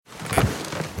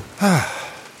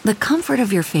The comfort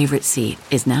of your favorite seat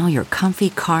is now your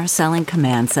comfy car selling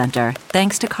command center,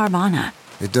 thanks to Carvana.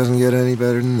 It doesn't get any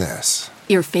better than this.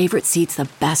 Your favorite seat's the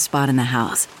best spot in the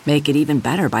house. Make it even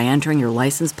better by entering your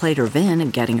license plate or VIN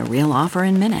and getting a real offer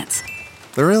in minutes.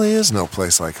 There really is no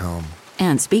place like home.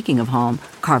 And speaking of home,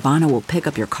 Carvana will pick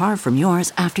up your car from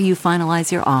yours after you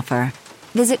finalize your offer.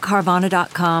 Visit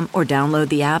Carvana.com or download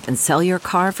the app and sell your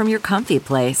car from your comfy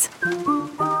place.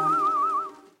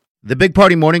 The Big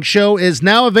Party Morning Show is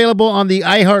now available on the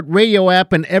iHeartRadio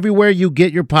app and everywhere you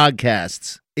get your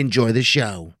podcasts. Enjoy the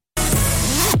show.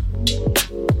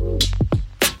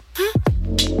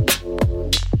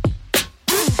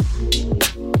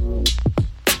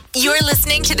 You're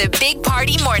listening to the Big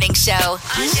Party Morning Show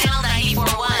on Channel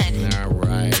 94.1. All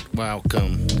right,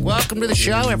 welcome. Welcome to the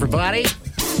show, everybody.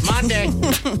 Monday.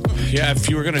 Yeah, if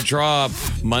you were going to draw up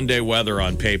Monday weather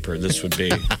on paper, this would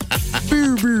be.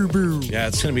 Yeah,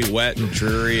 it's going to be wet and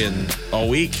dreary and all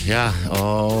week. Yeah,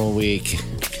 all week.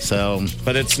 So,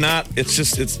 but it's not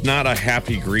a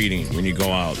happy greeting when you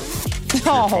go out to your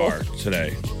car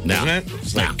today. No. Isn't it?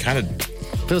 It's like kind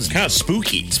of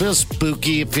spooky. It feels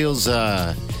spooky. It feels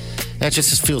that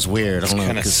just feels weird. I don't know.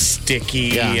 Kind of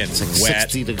sticky and it's like wet.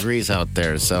 60 degrees out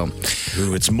there, so.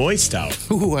 Ooh, it's moist out.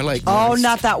 Ooh, I like Oh, moist.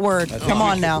 not that word. Come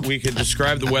on now. We could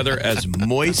describe the weather as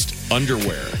moist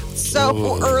underwear.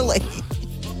 So early.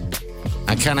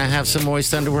 I kind of have some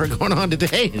moist underwear going on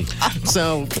today.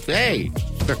 So, hey,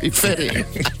 very fitting.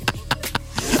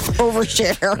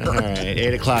 Overshare. All right,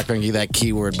 8 o'clock. I'm going to give you that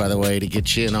keyword, by the way, to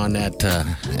get you in on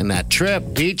that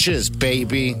trip. Beaches,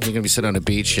 baby. You're going to be sitting on the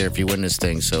beach here if you win this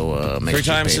thing, so make 3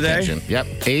 sure you times pay a day? attention. Yep,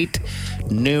 8,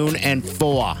 noon, and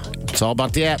 4. It's all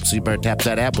about the app, so you better tap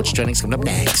that app. Which training's coming up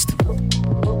next?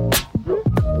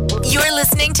 You're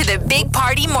listening to the Big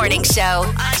Party Morning Show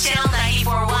on Channel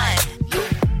 94.1.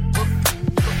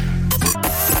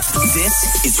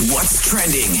 This is what's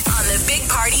trending On the Big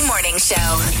Party Morning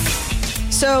Show.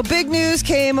 So big news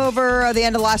came over the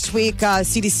end of last week.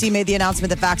 CDC made the announcement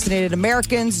that vaccinated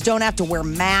Americans don't have to wear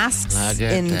masks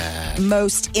in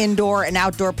most indoor and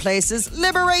outdoor places.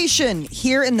 Liberation!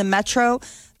 Here in the metro,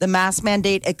 the mask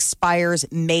mandate expires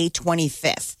May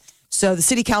 25th. So the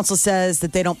city council says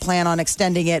that they don't plan on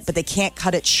extending it, but they can't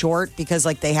cut it short because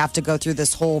they have to go through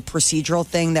this whole procedural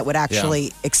thing that would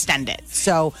actually extend it.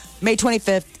 So May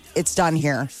 25th, it's done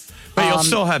here. But you'll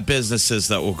still have businesses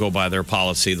that will go by their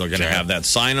policy. They're going to have that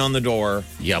sign on the door.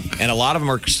 Yep. And a lot of them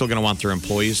are still going to want their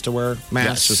employees to wear masks.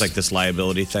 Yes. There's like this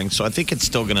liability thing. So I think it's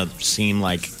still going to seem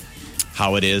like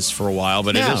how it is for a while.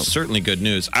 But it is certainly good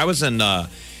news. I was in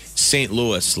St.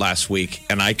 Louis last week,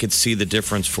 and I could see the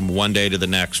difference from one day to the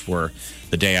next where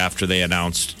the day after they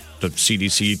announced the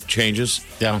CDC changes.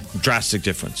 Yeah. Drastic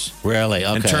difference. Really?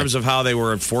 Okay. In terms of how they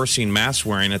were enforcing mask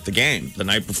wearing at the game. The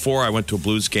night before, I went to a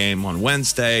Blues game on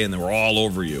Wednesday, and they were all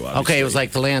over you. Obviously. Okay, it was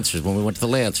like the Lancers when we went to the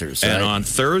Lancers. And right? on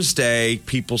Thursday,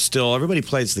 everybody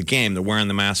plays the game. They're wearing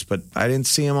the mask, but I didn't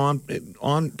see them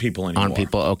on people anymore. On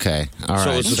people, okay. All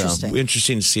so right. it's just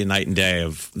interesting to see a night and day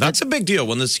of. That's a big deal.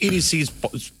 When the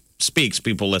CDC speaks,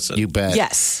 people listen. You bet.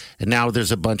 Yes. And now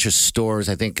there's a bunch of stores.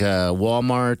 I think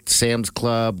Walmart, Sam's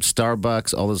Club,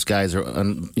 Starbucks. All those guys are,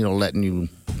 letting you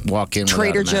walk in.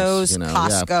 Trader without a Joe's,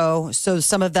 mask, Costco. So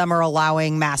some of them are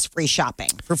allowing mask-free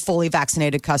shopping for fully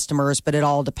vaccinated customers, but it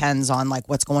all depends on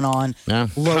what's going on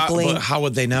locally. How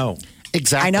would they know?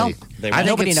 Exactly. I know.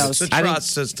 Nobody knows. It's a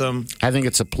trust system. I think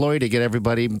it's a ploy to get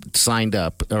everybody signed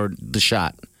up or the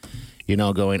shot.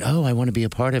 Going, I want to be a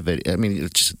part of it. I mean,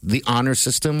 it's just the honor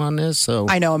system on this. So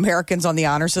I know Americans on the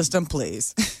honor system,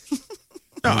 please.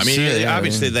 No, I mean,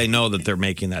 obviously they know that they're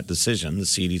making that decision. The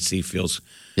CDC feels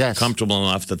comfortable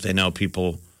enough that they know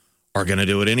people are going to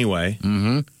do it anyway.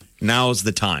 Mm-hmm. Now's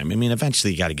the time. I mean,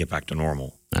 eventually you got to get back to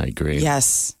normal. I agree.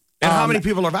 Yes. And how many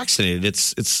people are vaccinated?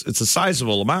 It's a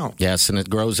sizable amount. Yes, and it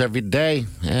grows every day.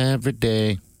 Every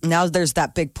day. Now there's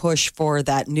that big push for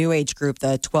that new age group,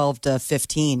 the 12 to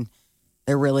 15.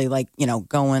 They're really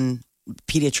going,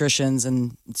 pediatricians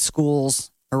and schools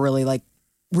are really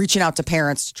reaching out to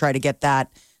parents to try to get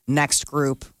that next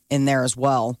group in there as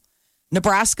well.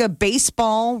 Nebraska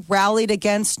baseball rallied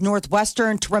against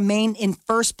Northwestern to remain in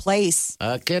first place.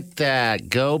 Look at that.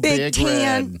 Go Big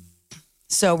Red.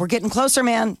 So we're getting closer,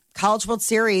 man. College World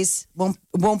Series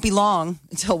won't be long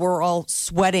until we're all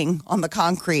sweating on the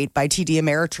concrete by TD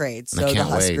Ameritrade. So the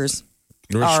Huskers.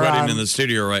 We're sweating in the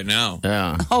studio right now.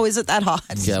 Yeah. Oh, is it that hot?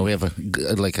 Yeah, we have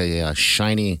a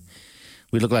shiny.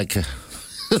 We look like a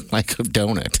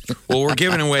donut. Well, we're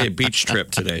giving away a beach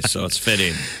trip today, so it's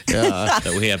fitting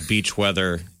that we have beach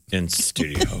weather in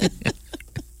studio.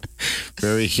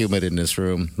 Very humid in this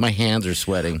room. My hands are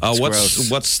sweating. It's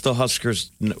gross. What's the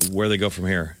Huskers, where they go from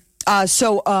here?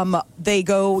 So they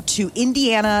go to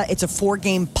Indiana. It's a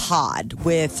 4-game pod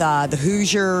with the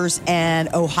Hoosiers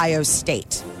and Ohio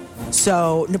State.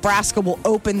 So Nebraska will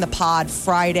open the pod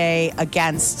Friday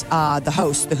against the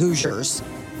host, the Hoosiers,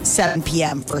 7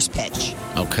 p.m. first pitch.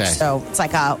 Okay. So it's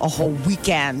like a whole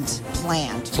weekend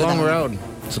planned. It's a long road.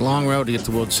 It's a long road to get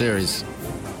to the World Series.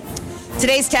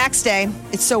 Today's tax day.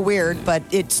 It's so weird, but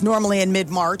it's normally in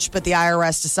mid-March, but the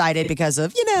IRS decided because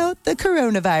of, the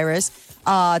coronavirus,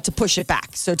 to push it back.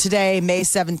 So today, May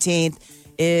 17th,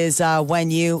 is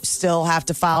when you still have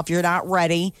to file. If you're not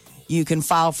ready, you can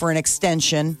file for an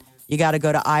extension. You got to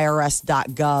go to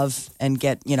irs.gov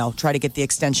and try to get the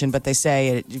extension. But they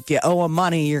say if you owe them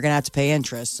money, you're going to have to pay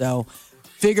interest. So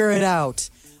figure it out.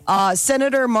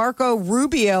 Senator Marco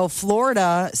Rubio,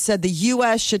 Florida, said the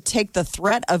U.S. should take the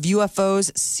threat of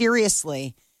UFOs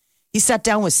seriously. He sat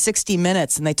down with 60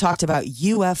 Minutes and they talked about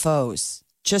UFOs.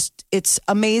 It's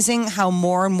amazing how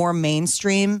more and more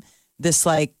mainstream this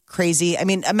crazy. I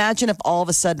mean, imagine if all of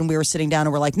a sudden we were sitting down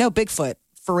and we're like, no, Bigfoot.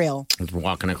 For real.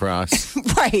 Walking across.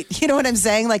 Right. You know what I'm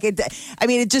saying?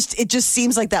 It just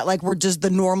seems like that. Like we're just the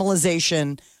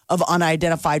normalization of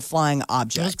unidentified flying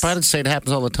objects. Pilots say it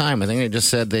happens all the time. I think they just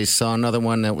said they saw another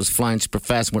one that was flying super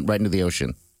fast, went right into the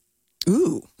ocean.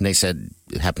 Ooh. And they said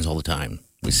it happens all the time.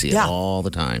 We see it all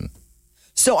the time.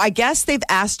 So I guess they've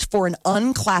asked for an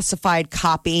unclassified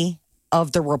copy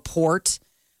of the report.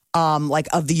 Of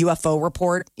the UFO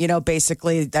report,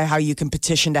 basically how you can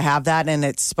petition to have that. And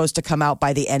it's supposed to come out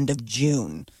by the end of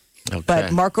June. Okay.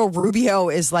 But Marco Rubio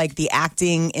is the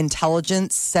acting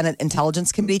Senate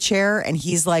Intelligence Committee chair. And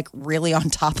he's really on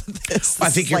top of this. I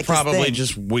think you're probably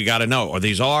we got to know, are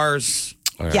these ours?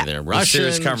 Or are they Russians?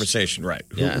 Serious conversation, right.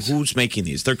 Yes. Who's making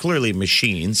these? They're clearly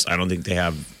machines. I don't think they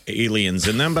have aliens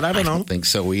in them, but I don't know. I don't think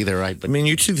so either. I mean,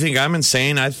 you two think I'm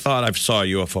insane? I thought I saw a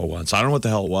UFO once. I don't know what the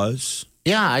hell it was.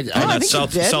 Yeah, I think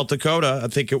South Dakota. I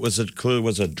think it was a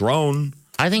drone.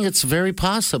 I think it's very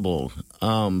possible.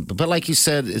 But like you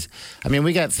said,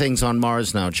 we got things on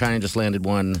Mars now. China just landed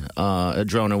a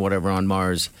drone or whatever on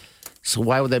Mars. So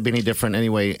why would that be any different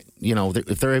anyway?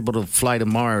 If they're able to fly to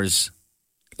Mars,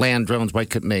 land drones, why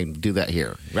couldn't they do that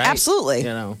here? Right? Absolutely.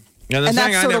 And the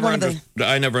thing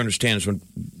I never understand is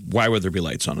why would there be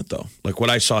lights on it though? Like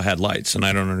what I saw had lights, and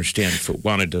I don't understand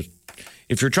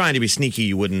if you're trying to be sneaky,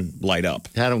 you wouldn't light up.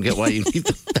 I don't get why you need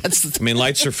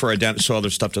lights are for so other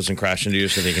stuff doesn't crash into you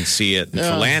so they can see it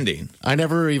for landing. I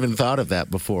never even thought of that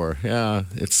before. Yeah,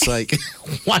 it's like,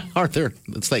 why are there,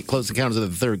 it's like Close Encounters of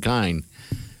the Third Kind.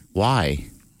 Why?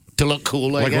 To look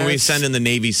cool, I guess. When we send in the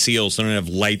Navy SEALs, they don't have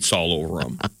lights all over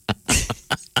them.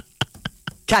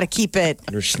 Got to keep it.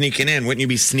 They're sneaking in. Wouldn't you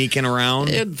be sneaking around?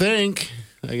 You'd think.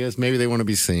 I guess maybe they want to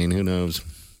be seen. Who knows?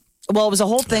 Well, it was a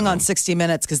whole thing on 60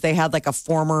 Minutes because they had a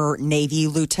former Navy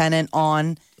lieutenant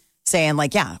on saying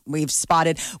we've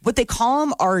spotted what they call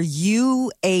them are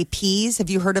UAPs. Have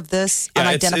you heard of this?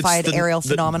 Unidentified aerial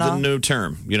phenomenon? The new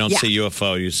term. You don't say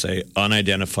UFO, you say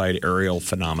unidentified aerial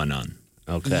phenomenon.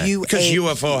 Okay. Because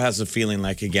UFO has a feeling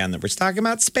that we're talking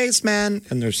about spacemen,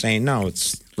 and they're saying, no,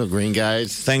 it's the green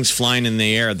guys. Things flying in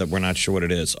the air that we're not sure what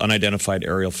it is. Unidentified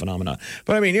aerial phenomena.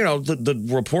 But the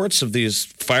reports of these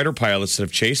fighter pilots that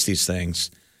have chased these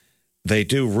things, they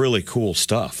do really cool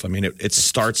stuff. I mean, it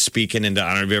starts speaking into, I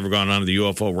don't know if you've ever gone onto the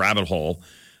UFO rabbit hole,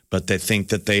 but they think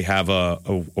that they have a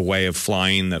way of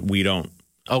flying that we don't.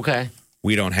 Okay.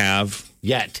 We don't have.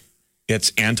 Yet.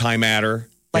 It's antimatter.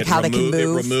 They can move. It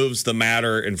removes the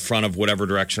matter in front of whatever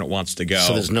direction it wants to go.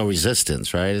 So there's no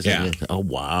resistance, right? Oh,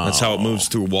 wow. That's how it moves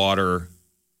through water.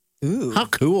 Ooh. How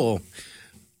cool.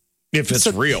 If it's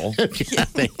real.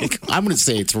 I'm going to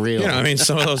say it's real.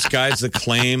 Some of those guys that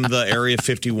claim the Area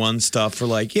 51 stuff are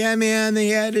like, yeah, man, they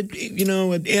had, an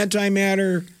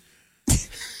antimatter.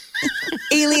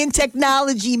 Alien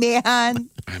technology, man.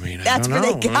 That's where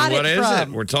they got what it from.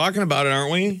 from. We're talking about it,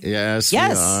 aren't we? Yes, we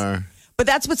are. But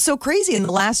that's what's so crazy. In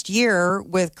the last year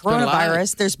with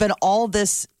coronavirus, there's been all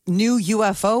this new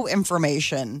UFO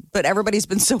information, but everybody's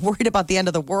been so worried about the end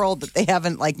of the world that they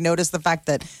haven't noticed the fact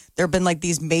that there have been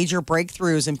these major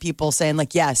breakthroughs and people saying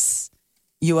yes,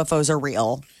 UFOs are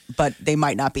real, but they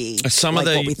might not be some of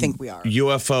the what we think we are.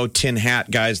 UFO tin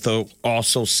hat guys, though,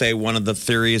 also say one of the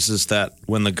theories is that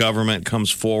when the government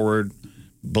comes forward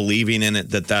believing in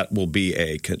it, that will be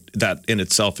that in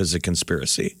itself is a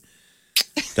conspiracy.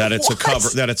 That it's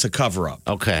a cover up.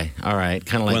 Okay, all right.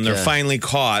 Kind of like when they're finally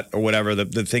caught or whatever,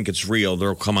 they think it's real.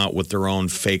 They'll come out with their own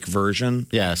fake version.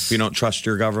 Yes. If you don't trust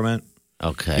your government.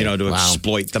 Okay. To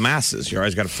exploit the masses. You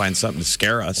always got to find something to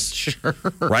scare us. Sure.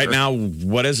 Right now,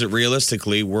 what is it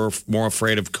realistically? We're more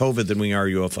afraid of COVID than we are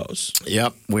UFOs.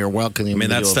 Yep. We're welcoming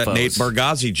that's UFOs. that Nate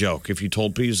Bargatze joke. If you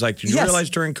told people, he's like, did you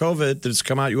realize during COVID that it's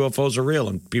come out UFOs are real?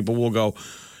 And people will go,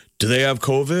 do they have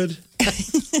COVID?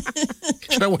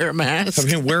 Should I wear a mask? I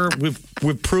mean,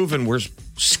 we've proven we're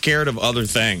scared of other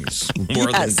things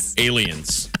more than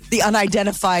aliens. The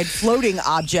unidentified floating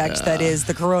object that is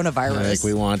the coronavirus. I think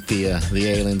we want the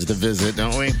aliens to visit,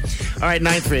 don't we? All right,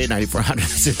 938-9400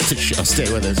 is the show.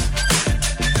 Stay with us.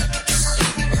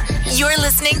 You're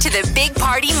listening to the Big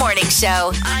Party Morning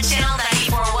Show on Channel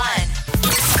 94.1.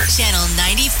 Channel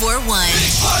 94.1.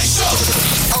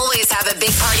 Always have a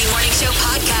Big Party Morning Show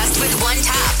podcast with one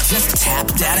tap. Just tap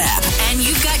that app. And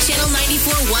you've got Channel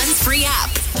 94.1's free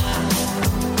app.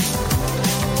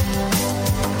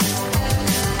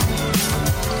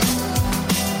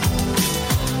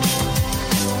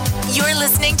 You're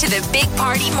listening to the Big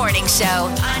Party Morning Show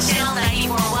on Channel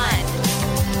 94.1.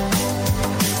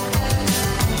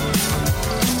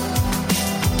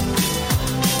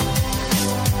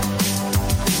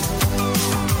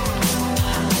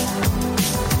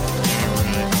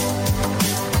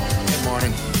 Good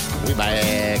morning. We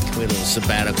back. We had a little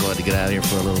sabbatical. Had to get out of here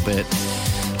for a little bit.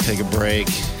 Take a break.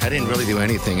 I didn't really do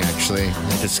anything, actually.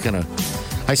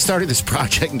 I started this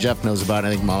project, and Jeff knows about it.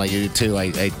 I think Molly, you do too.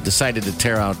 I decided to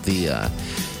tear out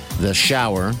the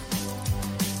shower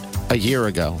a year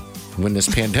ago when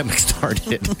this pandemic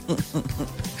started.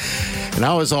 And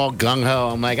I was all gung-ho.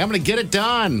 I'm like, I'm going to get it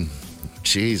done.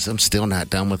 Jeez, I'm still not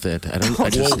done with it. I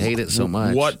just hate it so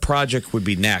much. What project would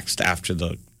be next after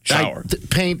the shower?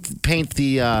 Paint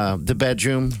the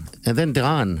bedroom, and then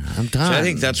done. I'm done. So I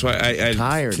think that's why I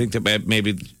tired. think that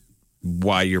maybe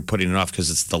why you're putting it off, because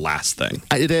it's the last thing.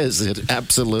 It is.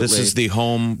 Absolutely. This is the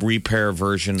home repair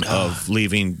version of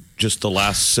leaving just the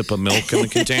last sip of milk in the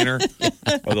container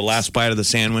or the last bite of the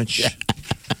sandwich. Yeah.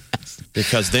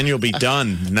 Because then you'll be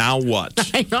done. Now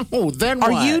what? I know. Then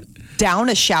what? Are you down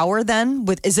a shower then?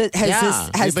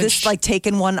 Has this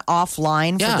taken one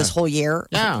offline for this whole year?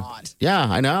 Yeah. Oh, yeah,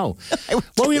 I know.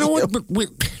 Well, you know what?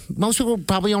 Most people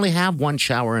probably only have one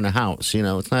shower in a house.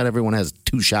 It's not everyone has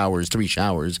 2 showers, 3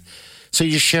 showers. So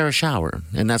you just share a shower,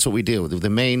 and that's what we do. The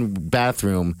main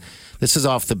bathroom, this is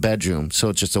off the bedroom, so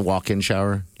it's just a walk-in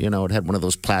shower. It had one of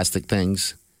those plastic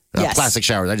things. Yes. Plastic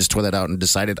showers. I just tore that out and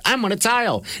decided I'm going to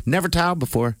tile. Never tiled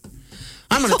before.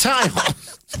 I'm going to tile.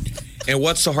 And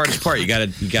what's the hardest part? You got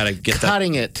to get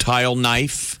cutting that tile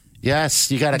knife.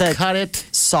 Yes, you got to cut it.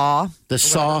 Saw. The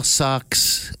saw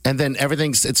sucks. And then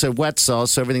it's a wet saw,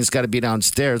 so everything's got to be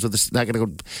downstairs. It's not going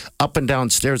to go up and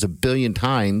downstairs a billion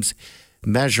times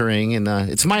measuring. And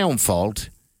it's my own fault.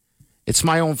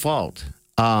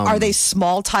 Are they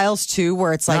small tiles too,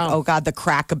 where it's like, No. oh God, the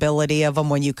crackability of them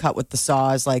when you cut with the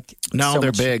saw is like No, so they're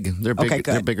much- big. They're big. Okay,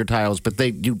 good. They're bigger tiles, but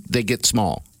they get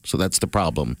small. So that's the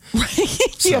problem.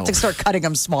 You have to start cutting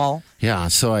them small. Yeah,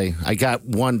 so I got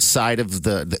one side of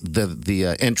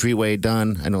the entryway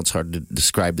done. I know it's hard to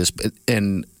describe this,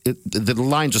 and the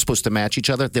lines are supposed to match each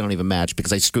other. They don't even match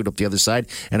because I screwed up the other side,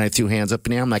 and I threw hands up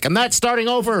in the air. I'm like, I'm not starting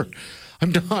over.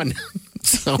 I'm done.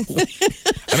 So it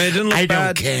didn't look bad.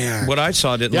 I don't care. What I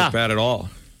saw didn't look bad at all.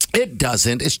 It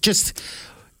doesn't. It's just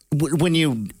when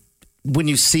you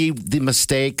see the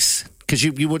mistakes, because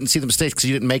you wouldn't see the mistakes because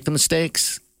you didn't make the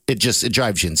mistakes. It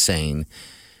drives you insane.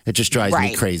 It just drives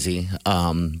me crazy.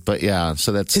 But yeah,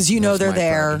 so that's because they're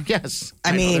there. Problem. Yes,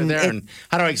 I mean, they're there. And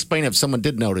how do I explain if someone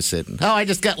did notice it? Oh, I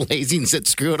just got lazy and said,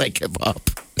 "Screw it, I give up."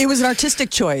 It was an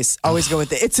artistic choice. Always go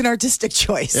with it. It's an artistic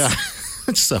choice. Yeah.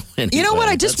 So anyway, you know what?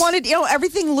 I just wanted.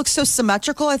 Everything looks so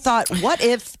symmetrical. I thought, what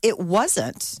if it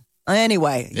wasn't?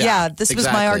 Anyway, this was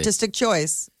my artistic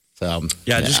choice.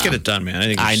 Just get it done, man. I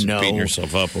think you're just beating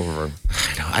yourself up over.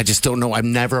 I just don't know.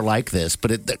 I'm never like this,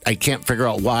 but I can't figure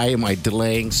out why am I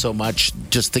delaying so much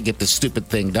just to get this stupid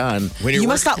thing done. You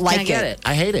must not like it.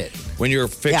 I hate it. When you're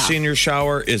fixing your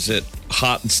shower, is it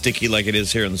hot and sticky like it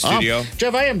is here in the studio?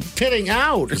 Jeff, I am pitting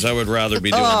out. Because I would rather be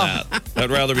doing that.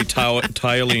 I'd rather be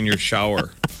tiling your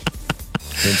shower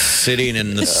than sitting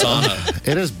in the sauna.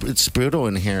 It's brutal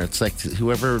in here. It's like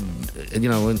whoever,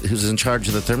 who's in charge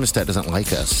of the thermostat doesn't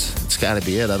like us. It's got to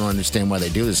be it. I don't understand why they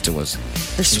do this to us.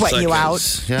 They're sweating you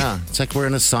out. Yeah. It's like we're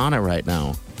in a sauna right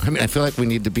now. I mean, I feel like we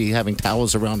need to be having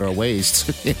towels around our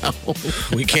waist.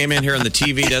 We came in here and the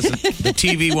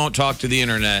TV won't talk to the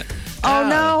internet. Oh,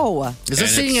 no. Is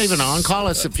this thing even on? Call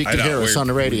us if you can hear us on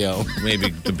the radio. Maybe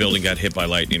the building got hit by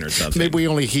lightning or something. Maybe we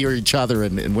only hear each other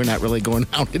and we're not really going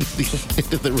out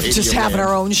into the radio. Just having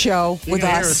our own show with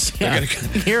us.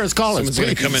 Hear us, call us. Someone's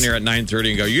going to come in here at 9:30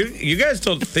 and go, you guys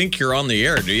don't think you're on the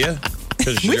air, do you?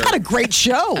 We've had a great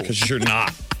show. Because you're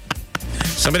not.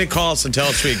 Somebody call us and tell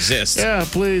us we exist. Yeah,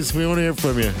 please. We want to hear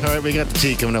from you. All right, we got the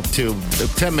tea coming up, too.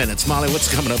 10 minutes. Molly,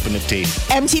 what's coming up in the tea?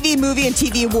 MTV Movie and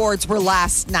TV Awards were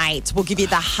last night. We'll give you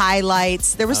the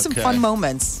highlights. There were some fun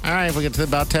moments. All right, we'll get to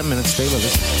about 10 minutes. Stay with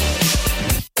us.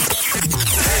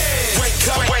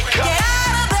 Wake up. Get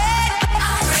out of bed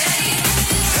already.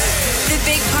 The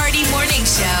Big Party Morning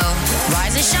Show.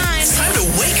 Rise and shine. It's time to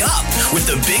wake up with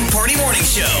the Big Party Morning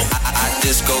Show. I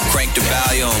just go crank the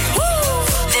volume.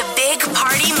 The Big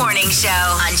Party Morning Show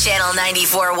on Channel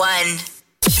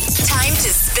 94.1. Time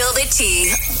to spill the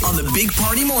tea. On the Big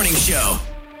Party Morning Show.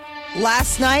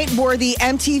 Last night were the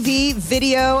MTV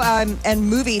Video and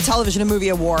Television and Movie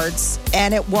Awards,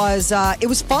 and it was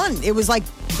fun. It was like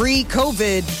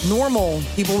pre-COVID, normal,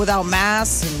 people without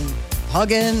masks and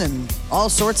hugging and all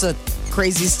sorts of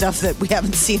crazy stuff that we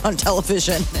haven't seen on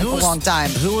television in a long time.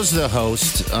 Who was the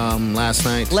host last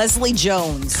night? Leslie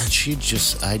Jones. She's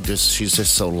just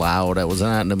so loud. I was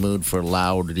not in the mood for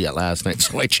loud yet last night,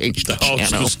 so I changed the channel.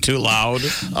 It was too loud.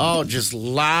 Oh, just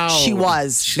loud. She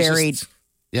was very...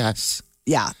 Yes.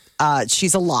 Yeah.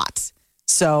 She's a lot.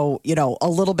 So, a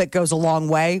little bit goes a long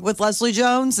way with Leslie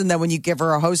Jones. And then when you give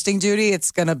her a hosting duty,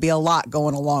 it's going to be a lot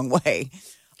going a long way.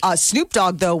 Snoop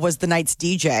Dogg, though, was the night's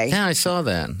DJ. Yeah, I saw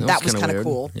that. That was kind of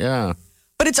cool. Yeah.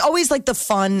 But it's always like the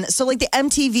fun. So, like the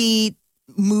MTV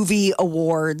Movie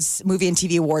Awards, Movie and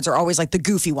TV Awards are always like the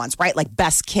goofy ones, right? Like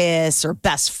Best Kiss or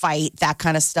Best Fight, that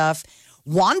kind of stuff.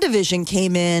 WandaVision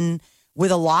came in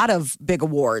with a lot of big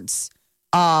awards.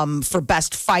 For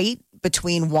Best Fight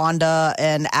between Wanda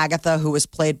and Agatha, who was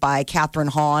played by Katherine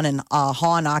Hahn. And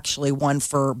Hahn actually won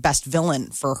for Best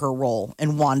Villain for her role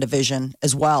in WandaVision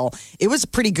as well. It was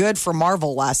pretty good for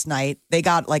Marvel last night. They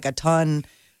got like a ton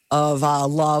of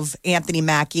love. Anthony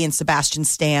Mackie and Sebastian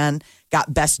Stan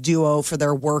got Best Duo for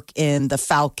their work in The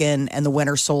Falcon and The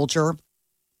Winter Soldier.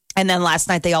 And then last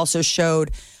night they also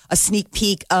showed a sneak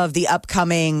peek of the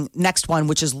upcoming next one,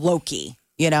 which is Loki.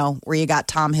 Where you got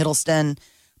Tom Hiddleston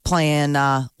playing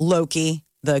Loki,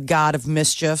 the god of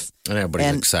mischief. And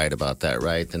everybody's excited about that,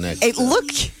 right? The next.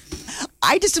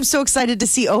 I just am so excited to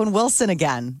see Owen Wilson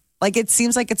again. Like, it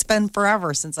seems like it's been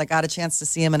forever since I got a chance to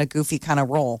see him in a goofy kind of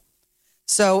role.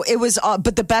 So it was,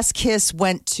 but the best kiss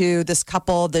went to this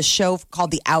couple, the show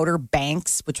called The Outer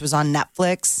Banks, which was on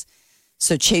Netflix.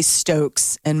 So Chase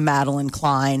Stokes and Madeline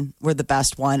Klein were the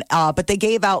best one. But they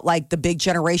gave out like the Big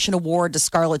Generation Award to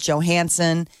Scarlett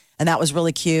Johansson, and that was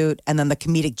really cute. And then the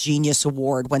Comedic Genius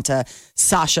Award went to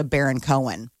Sacha Baron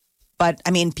Cohen. But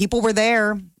I mean, people were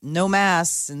there, no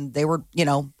masks, and they were,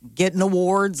 getting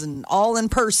awards and all in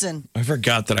person. I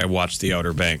forgot that I watched The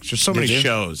Outer Banks. There's so many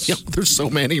shows. Yeah, there's so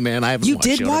many, man. I haven't You watched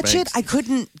did The Outer watch it? Banks. I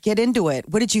couldn't get into it.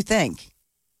 What did you think?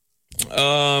 It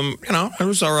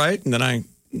was all right. And then I,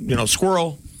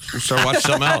 squirrel, started watching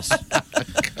something else.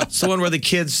 It's the one where the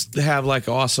kids have like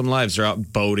awesome lives. They're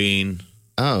out boating.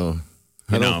 Oh.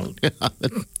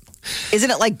 Isn't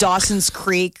it like Dawson's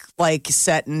Creek, like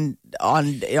set on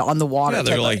the water? Yeah,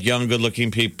 they're like young,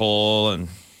 good-looking people, and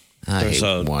it's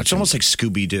almost like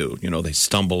Scooby-Doo. They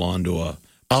stumble onto a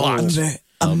plot.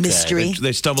 A mystery.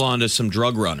 They stumble onto some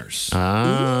drug runners.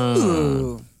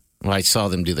 Ooh. Well, I saw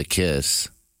them do the kiss.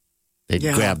 They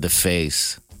grab the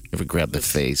face. Ever grab the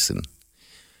face and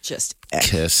just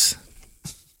kiss?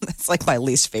 That's like my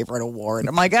least favorite award.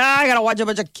 I'm like, I gotta watch a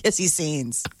bunch of kissy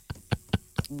scenes.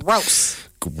 Gross.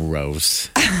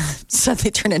 So they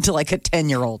turn into like a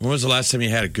 10-year-old. When was the last time you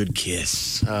had a good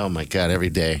kiss? Oh my God, every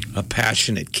day. A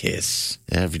passionate kiss.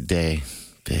 Every day.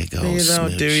 Big old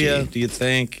smoochy. Do you? Do you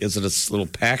think? Is it a little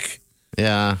peck?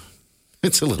 Yeah.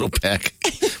 It's a little peck.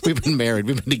 We've been married.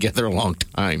 We've been together a long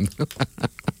time.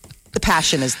 The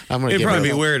passion is... It'd probably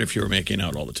be weird if you were making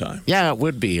out all the time. Yeah, it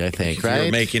would be, I think, if right? you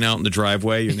were making out in the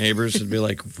driveway, your neighbors would be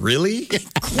like, really?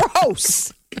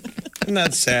 Gross. Isn't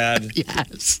that sad?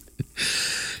 Yes.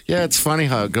 Yeah, it's funny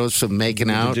how it goes from making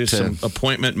out do to... some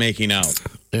appointment making out.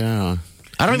 Yeah.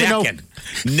 I don't even know...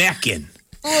 Necking.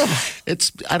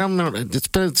 I don't know. It's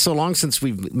been so long since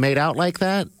we've made out like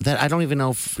that I don't even know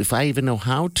if I even know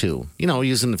how to.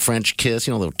 Using the French kiss,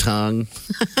 little tongue.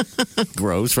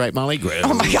 Gross, right, Molly? Gross.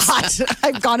 Oh my God.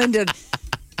 I've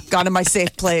gone to my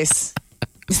safe place.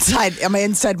 I'm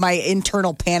inside my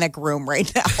internal panic room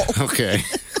right now. Okay.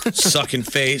 Sucking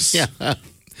face. Yeah.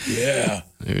 Yeah.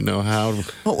 I don't even know how.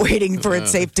 Waiting for it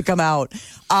safe to come out.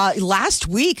 Last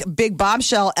week, big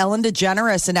bombshell, Ellen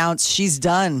DeGeneres announced she's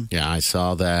done. Yeah, I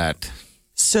saw that.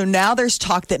 So now there's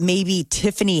talk that maybe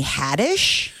Tiffany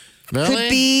Haddish could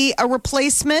be a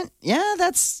replacement. Yeah,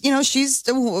 that's,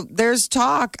 there's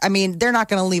talk. I mean, they're not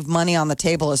going to leave money on the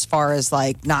table as far as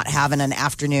like not having an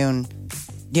afternoon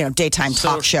daytime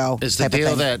talk show. Is the type of deal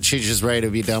thing. that she's just ready to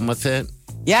be done with it?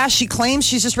 Yeah, she claims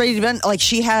she's just ready to be. Like,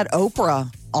 she had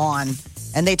Oprah on,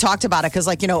 and they talked about it because,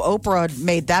 Oprah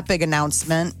made that big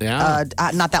announcement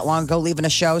not that long ago, leaving a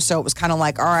show. So it was kind of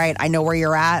like, all right, I know where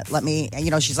you're at. Let me,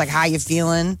 she's like, how you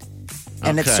feeling?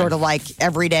 And it's sort of like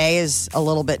every day is a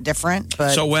little bit different.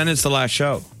 But so when is the last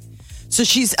show? So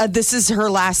she's this is her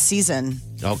last season.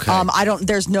 Okay.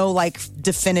 There's no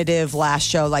definitive last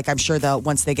show. I'm sure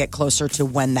once they get closer to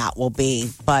when that will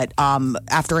be. But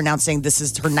after announcing this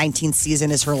is her 19th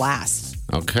season is her last.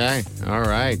 Okay. All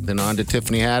right. Then on to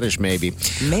Tiffany Haddish, maybe.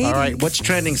 All right. What's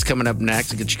trending's coming up next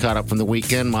to get you caught up from the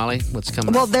weekend, Molly? What's coming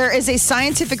up? Well, there is a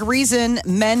scientific reason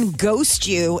men ghost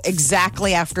you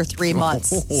exactly after 3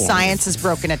 months. Science has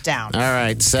broken it down. All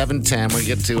right. 7:10. We'll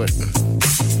get to it.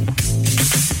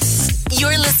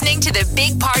 You're listening to the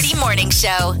Big Party Morning Show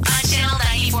on Channel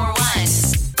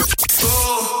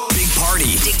 94.1. Big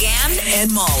Party, DeGan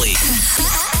and Molly.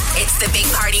 It's the Big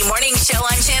Party Morning Show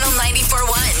on Channel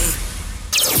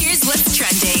 94.1. Here's what's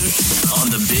trending on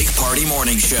the Big Party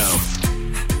Morning Show.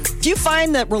 Do you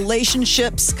find that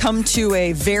relationships come to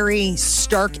a very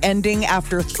stark ending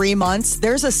after 3 months?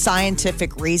 There's a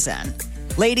scientific reason.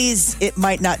 Ladies, it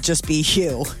might not just be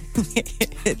you.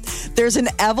 There's an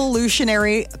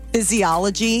evolutionary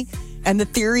physiology, and the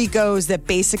theory goes that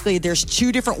basically there's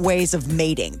two different ways of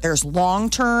mating. There's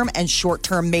long-term and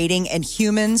short-term mating, and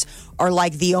humans are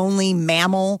like the only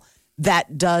mammal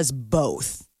that does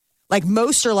both.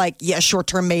 Most are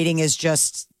short-term mating is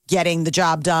just getting the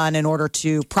job done in order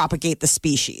to propagate the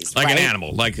species. Like right? an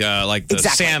animal, like the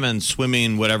salmon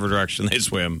swimming whatever direction they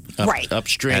swim.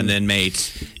 Upstream. And then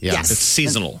mate. Yeah. Yes. It's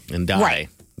seasonal. And die. Right.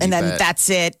 And then that's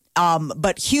it.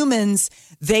 But humans,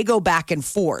 they go back and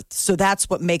forth. So that's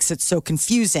what makes it so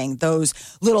confusing. Those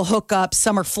little hookups,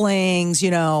 summer flings,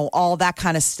 all that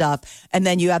kind of stuff. And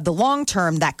then you have the long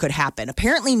term that could happen.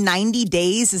 Apparently 90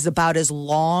 days is about as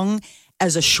long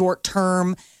as a short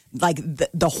term,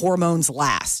 the hormones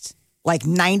last.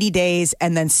 90 days,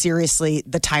 and then seriously,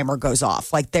 the timer goes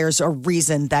off. There's a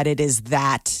reason that it is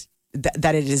that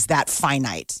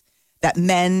finite. That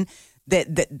men,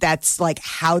 that's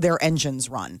how their engines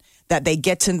run. That they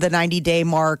get to the 90-day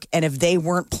mark, and if they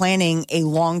weren't planning a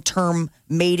long-term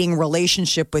mating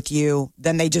relationship with you,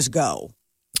 then they just go.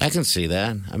 I can see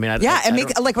that. I mean,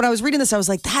 when I was reading this, I was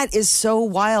like, that is so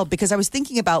wild, because I was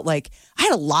thinking about I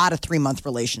had a lot of 3-month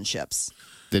relationships.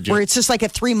 Did you? Where it's just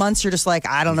at 3 months, you're just like,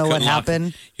 I don't know what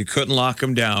happened. You couldn't lock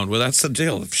them down. Well, that's the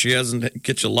deal. If she doesn't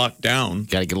get you locked down.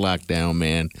 Got to get locked down,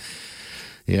 man.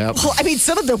 Yeah. Well, I mean,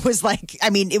 some of them was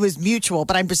it was mutual,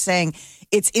 but I'm just saying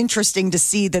it's interesting to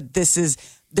see that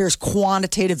there's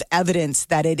quantitative evidence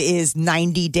that it is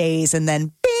 90 days and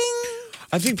then bing.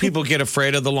 I think people get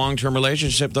afraid of the long-term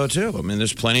relationship, though, too. I mean,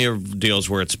 there's plenty of deals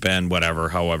where it's been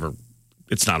however,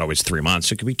 it's not always 3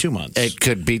 months. It could be 2 months. It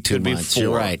could be 2 months.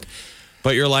 You're right.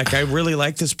 But you're like, I really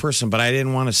like this person, but I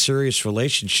didn't want a serious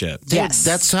relationship. Yes.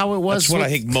 That's how it was. That's what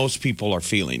I think most people are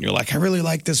feeling. You're like, I really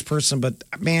like this person, but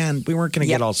man, we weren't going to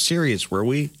get all serious, were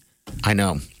we? I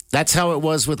know. That's how it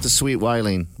was with the Sweet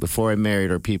Wileen before I married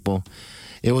her, people.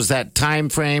 It was that time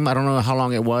frame. I don't know how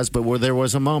long it was, but where there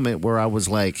was a moment where I was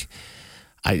like,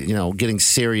 getting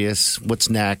serious. What's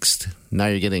next? Now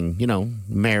you're getting,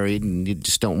 married, and you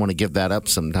just don't want to give that up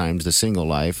sometimes, the single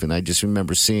life. And I just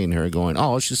remember seeing her going,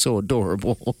 oh, she's so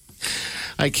adorable.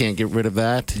 I can't get rid of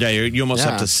that. Yeah, you almost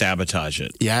have to sabotage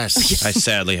it. Yes. I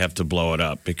sadly have to blow it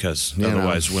up because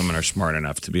otherwise women are smart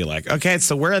enough to be like, okay,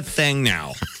 so we're a thing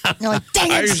now. You're like,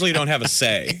 dang it. I usually don't have a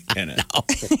say in it.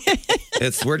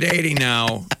 We're dating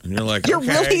now. And you're like, you're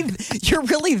okay.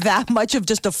 really that much of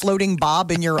just a floating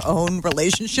bob in your own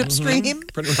relationship stream?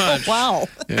 Pretty much. Oh, wow.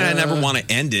 And I never want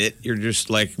to end it. You're just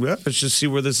like, well, let's just see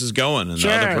where this is going. And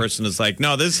the other person is like,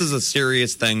 no, this is a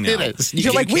serious thing now. It is.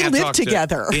 You're like, we can't live talk to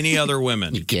together. any other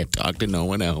women. You can't talk to no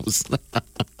one else.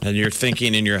 And you're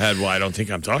thinking in your head, well, I don't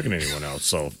think I'm talking to anyone else,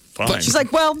 so fine. But she's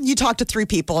like, well, you talked to 3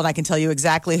 people, and I can tell you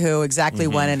exactly who, exactly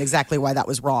when, and exactly why that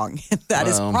was wrong. That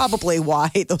is probably why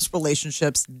those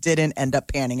relationships didn't end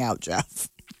up panning out, Jeff.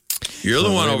 You're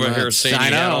the one over here saying you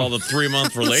had all the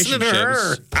 3-month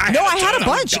relationships. I had a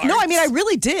bunch. No, I mean, I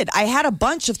really did. I had a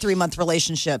bunch of 3-month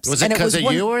relationships. Was it because of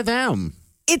you or them?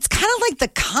 It's kind of like the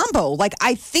combo.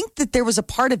 I think that there was a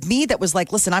part of me that was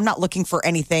like, listen, I'm not looking for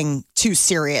anything too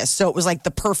serious. So it was like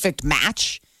the perfect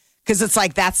match. Because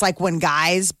it's that's when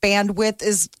guys' bandwidth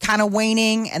is kind of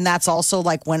waning. And that's also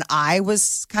when I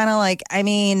was kind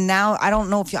of now I don't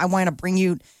know if I want to bring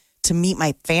you to meet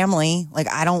my family.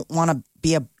 I don't want to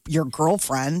be your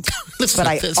girlfriend. But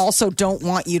I also don't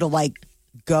want you to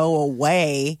go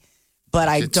away. But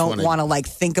I don't want to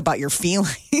think about your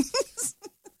feelings.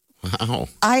 Wow.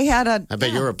 I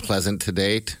bet you're a pleasant to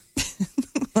date.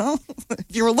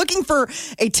 If you were looking for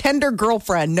a tender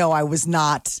girlfriend, no, I was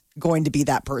not going to be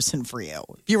that person for you.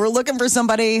 If you were looking for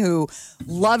somebody who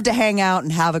loved to hang out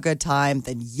and have a good time,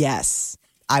 then yes,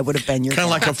 I would have been your kind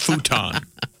of like a futon.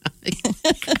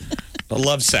 A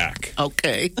love sack.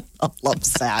 Okay. A love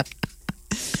sack.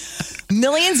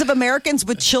 Millions of Americans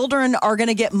with children are going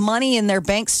to get money in their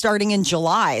banks starting in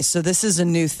July. So this is a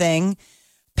new thing.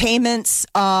 Payments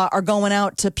are going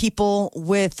out to people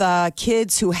with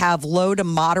kids who have low to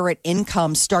moderate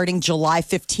income starting July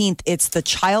 15th. It's the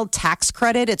child tax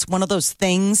credit. It's one of those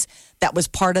things that was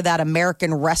part of that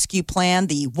American Rescue Plan,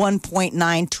 the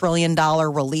 $1.9 trillion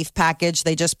relief package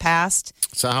they just passed.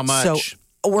 So how much? So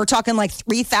we're talking like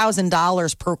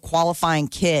 $3,000 per qualifying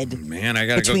kid. Man, I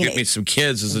got to go get me some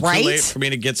kids. Is it too late for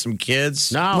me to get some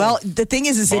kids? No. Well, the thing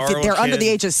is if they're under the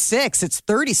kid. age of 6, it's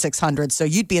 $3,600. So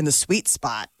you'd be in the sweet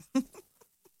spot.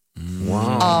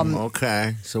 Wow.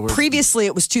 Okay. So Previously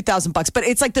it was $2,000, but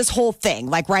it's like this whole thing,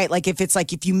 like, right? Like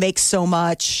if you make so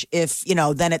much,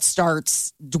 then it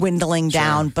starts dwindling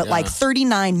down. But like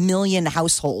 39 million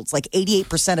households, like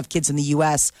 88% of kids in the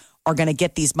U.S. are going to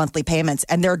get these monthly payments,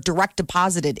 and they're direct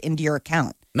deposited into your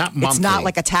account. Not monthly. It's not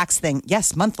like a tax thing.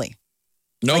 Yes, monthly.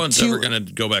 No one's ever going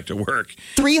to go back to work.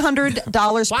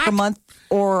 $300 per month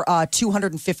or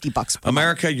 $250 per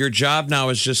America, month. your job now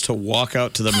is just to walk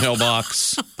out to the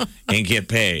mailbox and get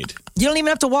paid. You don't even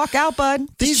have to walk out, bud.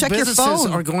 These Just check your businesses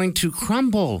phone. are going to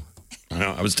crumble. I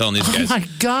know. I was telling these Oh guys, my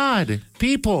God,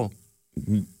 people.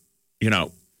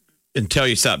 Until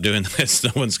you stop doing this,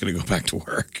 no one's going to go back to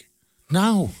work.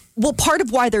 No. Well, part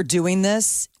of why they're doing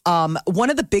this,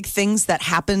 one of the big things that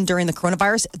happened during the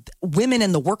coronavirus, women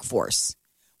in the workforce,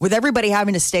 with everybody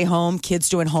having to stay home, kids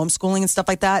doing homeschooling and stuff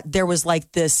like that, there was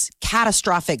like this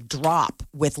catastrophic drop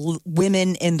with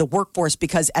women in the workforce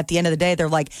because at the end of the day, they're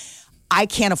like, I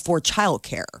can't afford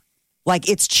childcare. Like,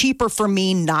 it's cheaper for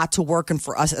me not to work and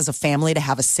for us as a family to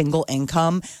have a single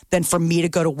income than for me to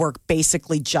go to work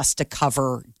basically just to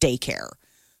cover daycare.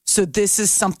 So this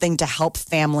is something to help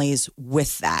families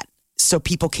with that so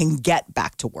people can get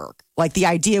back to work. Like, the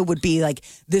idea would be like,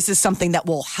 this is something that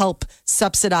will help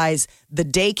subsidize the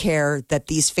daycare that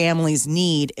these families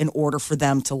need in order for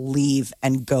them to leave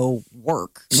and go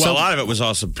work. Well, a lot of it was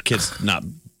also kids not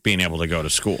being able to go to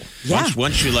school. Yeah.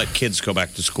 Once you let kids go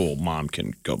back to school, mom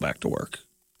can go back to work.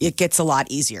 It gets a lot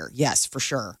easier. Yes, for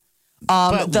sure.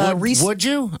 But would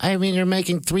you? I mean, you're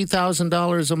making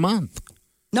 $3,000 a month.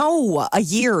 No, a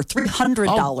year,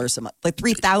 $300 a month, like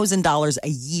 $3,000 a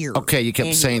year. Okay, you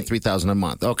kept saying annually. $3,000 a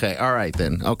month. Okay, all right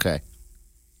then. Okay,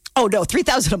 Oh no,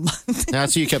 $3,000 a month.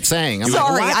 that's what you kept saying. I'm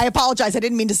Sorry, like, I apologize. I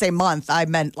didn't mean to say month. I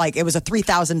meant like it was a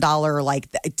 $3,000 like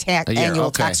annual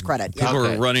okay. tax credit. Yeah. People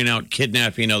Okay. are running out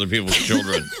kidnapping other people's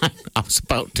children. I was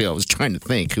about to. I was trying to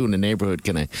think who in the neighborhood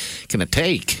can I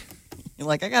take? You're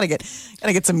like, I gotta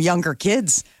get some younger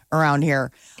kids around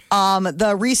here.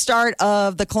 The restart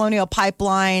of the Colonial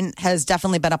Pipeline has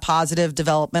definitely been a positive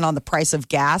development on the price of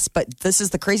gas. But this is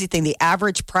the crazy thing. The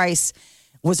average price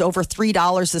was over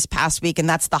 $3 this past week, and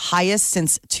that's the highest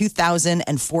since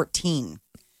 2014.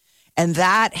 And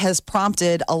that has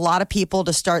prompted a lot of people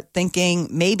to start thinking,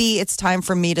 maybe it's time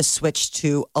for me to switch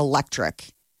to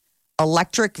electric.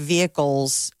 Electric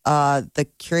vehicles, the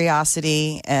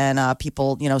curiosity and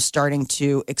people, starting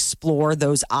to explore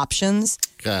those options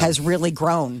has really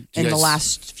grown in the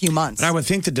last few months. But I would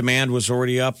think the demand was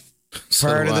already up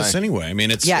prior to this anyway. I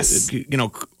mean,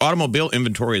 automobile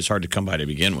inventory is hard to come by to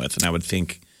begin with. And I would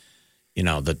think,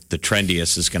 the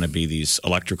trendiest is going to be these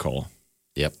electrical.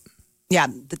 Yep. Yeah.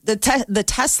 The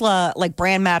Tesla, like,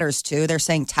 brand matters too. They're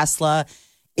saying Tesla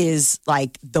is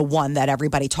like the one that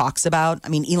everybody talks about. I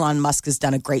mean, Elon Musk has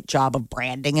done a great job of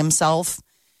branding himself,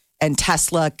 and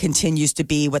Tesla continues to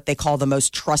be what they call the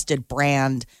most trusted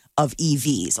brand of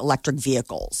EVs, electric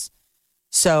vehicles.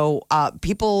 So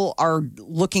people are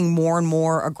looking more and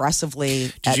more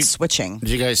aggressively at switching. Did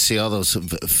you guys see all those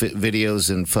videos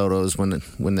and photos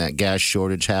when that gas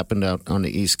shortage happened out on the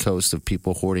East Coast of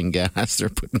people hoarding gas? They're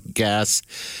putting gas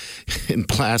in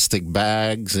plastic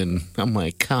bags, and I'm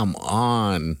like, come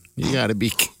on, you got to be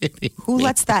kidding! Who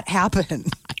lets that happen?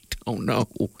 I don't know.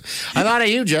 I thought of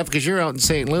you, Jeff, because you're out in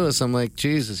St. Louis. I'm like,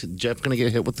 Jesus, is Jeff going to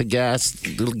get hit with the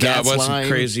little gas I wasn't line?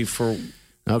 crazy for.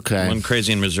 Okay. I wasn't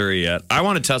crazy in Missouri yet. I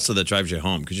want a Tesla that drives you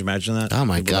home. Could you imagine that? Oh,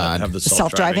 my People that God. Have the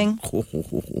Self-driving?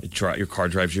 Your car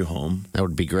drives you home. That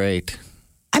would be great.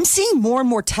 I'm seeing more and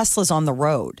more Teslas on the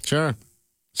road. Sure.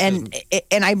 And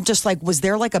I'm just like, was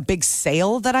there like a big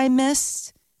sale that I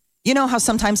missed? You know how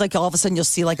sometimes like all of a sudden you'll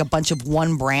see like a bunch of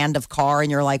one brand of car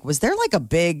and you're like, was there like a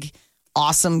big,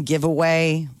 awesome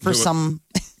giveaway for some?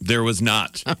 There was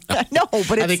not. No,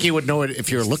 but I think you would know it if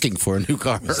you're looking for a new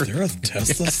car. Is there a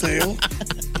Tesla sale?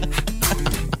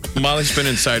 Molly's been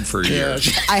inside for a year.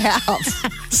 I have.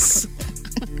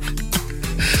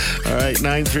 All right,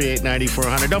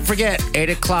 938-9400. Don't forget, 8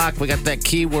 o'clock, we got that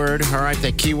keyword. All right,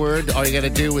 that keyword, all you got to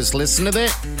do is listen to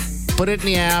it, put it in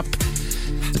the app,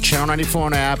 the Channel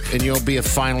 94 app, and you'll be a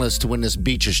finalist to win this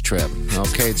beaches trip.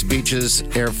 Okay, it's beaches,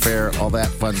 airfare, all that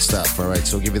fun stuff. All right,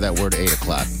 so we'll give you that word 8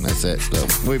 o'clock. That's it. So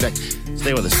we'll be back.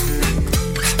 Stay with us.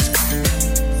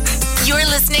 You're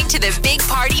listening to the Big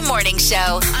Party Morning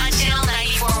Show on Channel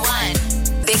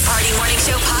 94.1. Big Party Morning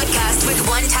Show podcast with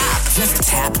one tap. Just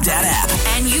tap that app.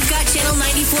 And you've got Channel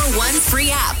 94.1's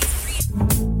free app.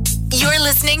 You're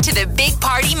listening to the Big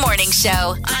Party Morning Show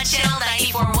on Channel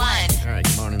 94.1. All right,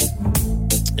 good morning.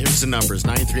 Here's the numbers,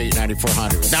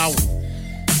 938-9400. Now,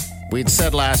 we'd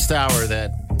said last hour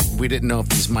that we didn't know if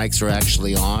these mics are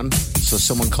actually on. So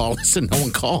someone called us and no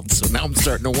one called. So now I'm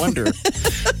starting to wonder,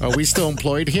 are we still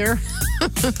employed here?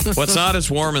 Well, it's not as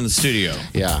warm in the studio.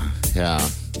 Yeah.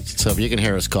 So if you can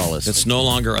hear us, call us. It's no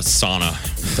longer a sauna. I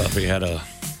thought we had a...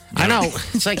 I know.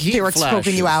 It's like heat They were flash.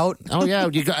 scoping you out. Oh, yeah.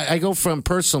 I go from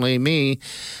personally, me,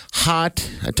 hot.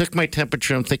 I took my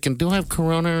temperature. I'm thinking, do I have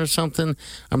corona or something?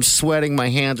 I'm sweating. My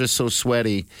hands are so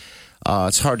sweaty.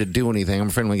 It's hard to do anything. I'm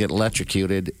afraid I'm going to get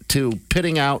electrocuted. To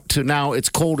pitting out to now it's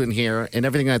cold in here and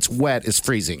everything that's wet is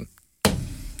freezing.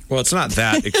 Well, it's not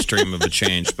that extreme of a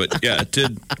change, but yeah, it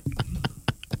did.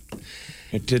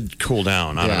 It did cool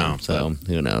down. I don't know. So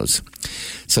who knows?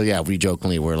 So yeah, we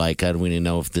jokingly were like, we didn't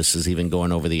know if this is even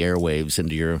going over the airwaves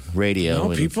into your radio.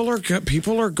 No, people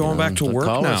are going back to work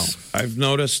now. I've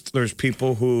noticed there's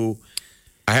people who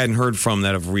I hadn't heard from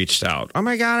that have reached out. Oh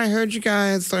my God, I heard you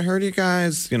guys.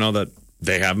 You know, that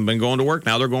they haven't been going to work.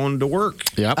 Now they're going to work.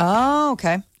 Yep. Oh,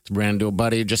 okay. Ran into a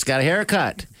buddy, just got a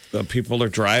haircut. The people are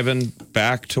driving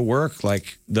back to work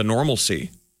like the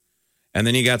normalcy. And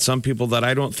then you got some people that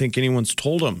I don't think anyone's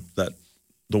told them that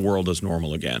the world is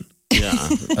normal again. Yeah. I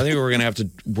think we're gonna have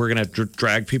to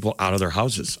drag people out of their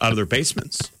houses, out of their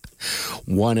basements.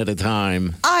 One at a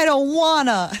time. I don't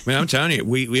wanna. I mean, I'm telling you,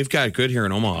 we've got it good here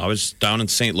in Omaha. I was down in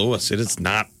St. Louis. It is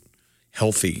not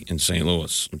healthy in St.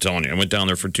 Louis. I'm telling you. I went down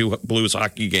there for 2 Blues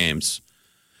hockey games.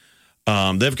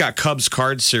 They've got Cubs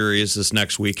card series this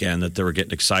next weekend that they were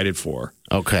getting excited for.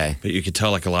 Okay. But you could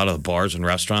tell like a lot of the bars and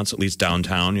restaurants, at least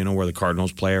downtown, you know, where the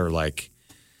Cardinals play, are like,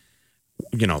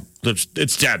 you know, it's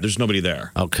dead. There's nobody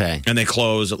there. Okay. And they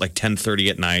close at like 10:30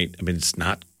 at night. I mean, it's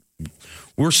not.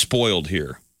 We're spoiled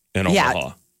here in Omaha.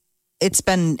 Yeah. It's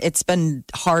been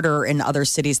harder in other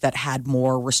cities that had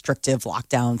more restrictive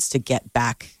lockdowns to get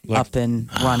back up and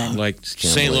running. Like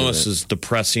St. Louis is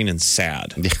depressing and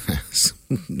sad. Yes.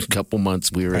 A couple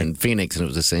months we were in Phoenix and it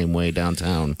was the same way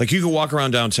downtown. Like you could walk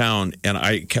around downtown and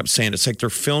I kept saying it's like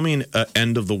they're filming an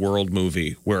end of the world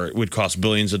movie where it would cost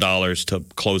billions of dollars to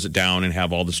close it down and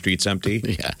have all the streets empty.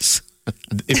 Yes.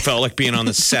 It felt like being on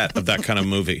the set of that kind of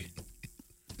movie.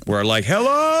 Where like,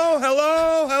 hello.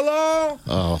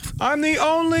 Oh. I'm the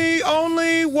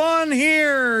only one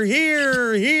here.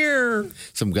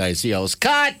 Some guy yells,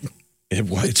 cut!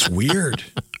 It's weird.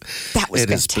 That was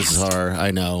It is fantastic. bizarre.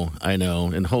 I know.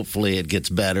 And hopefully it gets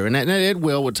better. And it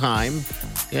will with time.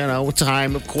 You know, with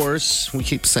time, of course. We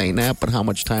keep saying that, but how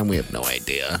much time, we have no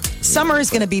idea. Summer is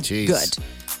going to be Jeez. good.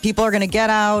 People are going to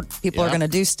get out. People are Yeah. going to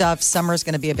do stuff. Summer is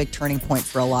going to be a big turning point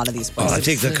for a lot of these places. I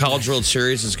think the College World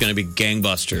Series is going to be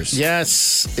gangbusters.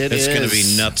 Yes, it's It's going to be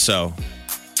nutso.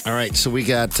 All right, so we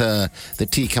got the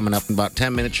tea coming up in about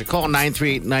 10 minutes. Your call,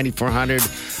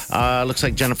 938-9400. Looks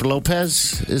like Jennifer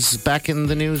Lopez is back in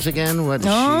the news again. What, Oh,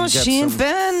 got she and some-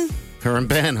 Ben. Her and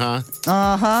Ben, huh?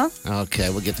 Uh-huh.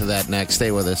 Okay, we'll get to that next. Stay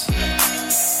with us.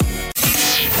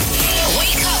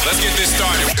 Wake up Let's get this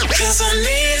started.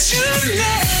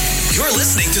 You're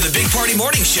listening to the Big Party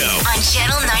Morning Show. on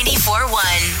Channel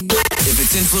 94.1. If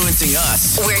it's influencing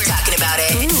us, We're talking about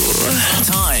it.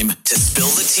 time to spill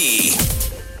the tea.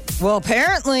 Well,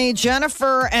 apparently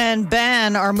Jennifer and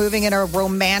Ben are moving in a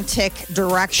romantic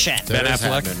direction. Ben That is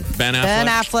Affleck. happening. Ben Affleck. Ben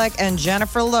Affleck and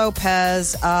Jennifer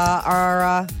Lopez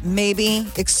are maybe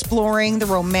exploring the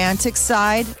romantic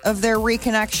side of their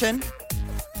reconnection.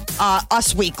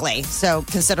 Us Weekly, so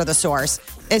consider the source,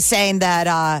 is saying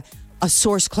that a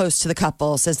source close to the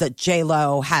couple says that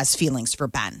J-Lo has feelings for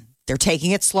Ben. They're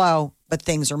taking it slow, but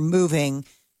things are moving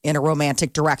in a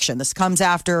romantic direction. This comes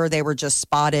after they were just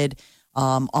spotted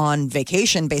on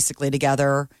vacation, basically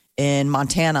together in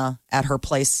Montana at her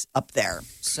place up there.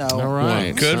 So All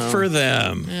right. Good so- for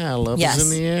them. Yeah, love Yes.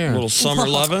 is in the A air. little summer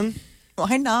loving.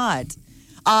 why not?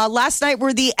 Last night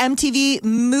were the MTV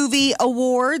Movie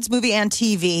Awards, movie and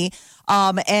TV.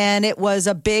 And it was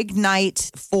a big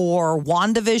night for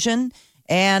WandaVision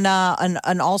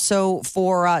and also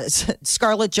for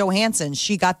Scarlett Johansson.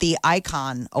 She got the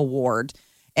Icon Award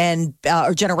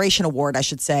or Generation Award, I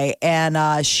should say. And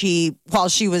while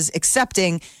she was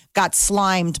accepting, got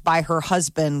slimed by her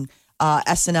husband,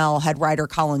 SNL head writer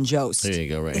Colin Jost. There you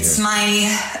go, right It's here.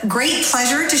 my great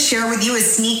pleasure to share with you a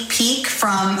sneak peek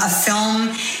from a film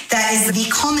that is the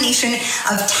culmination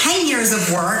of 10 years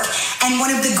of work and one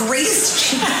of the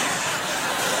greatest...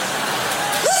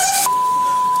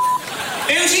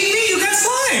 MTV, you got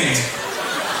slimed.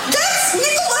 That's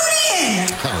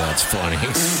Nickelodeon! Oh, that's funny.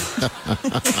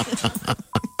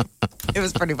 It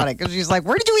was pretty funny because she's like,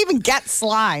 where did you even get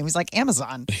slime? He's like,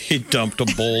 Amazon. He dumped a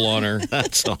bowl on her.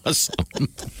 That's awesome.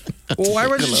 Well, why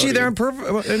wasn't she there in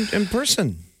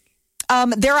person?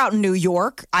 They're out in New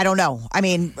York. I don't know. I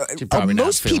mean,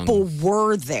 most people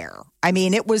were there. I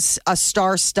mean, it was a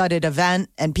star-studded event,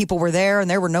 and people were there, and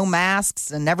there were no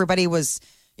masks, and everybody was,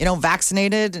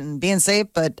 vaccinated and being safe.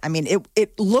 But I mean,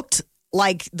 it looked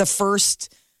like the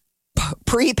first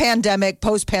pre-pandemic,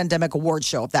 post-pandemic award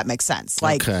show, if that makes sense.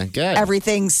 Like, okay, good.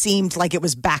 Everything seemed like it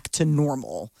was back to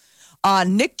normal.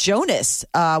 Nick Jonas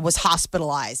was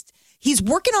hospitalized. He's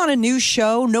working on a new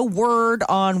show. No word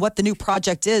on what the new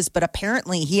project is, but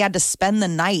apparently he had to spend the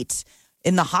night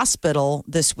in the hospital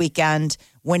this weekend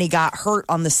when he got hurt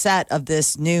on the set of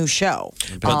this new show.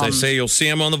 But they say you'll see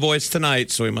him on The Voice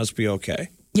tonight, so he must be okay.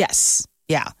 Yes.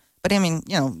 Yeah. But I mean,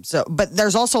 but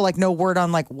there's also like no word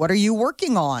on like, what are you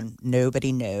working on?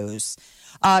 Nobody knows.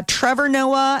 Trevor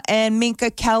Noah and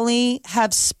Minka Kelly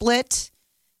have split.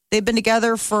 They've been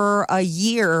together for a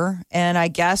year, and I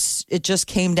guess it just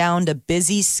came down to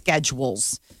busy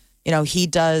schedules. He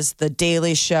does The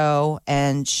Daily Show,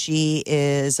 and she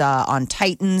is on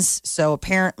Titans. So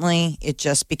apparently it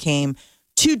just became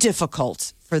too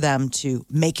difficult for them to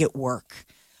make it work.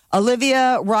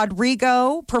 Olivia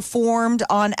Rodrigo performed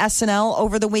on SNL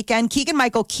over the weekend.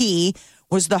 Keegan-Michael Key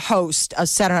was the host of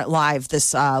Saturday Night Live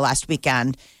this last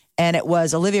weekend. And it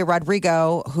was Olivia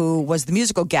Rodrigo who was the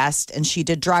musical guest, and she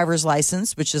did Driver's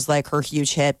License, which is like her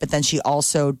huge hit. But then she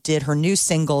also did her new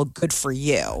single, Good For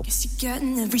You. Guess you're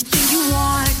getting everything you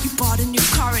want. You bought a new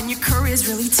car and your career's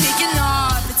really taking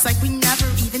off. It's like we never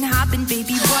even happened,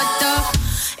 baby. What the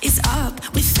is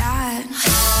up with that?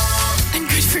 And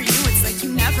good for you, it's like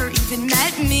you never even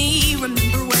met me.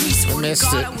 Remember when you swore to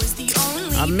God I was the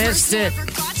only I missed it.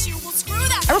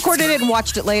 I recorded it and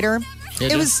watched it later. Did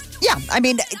it you? was, yeah, I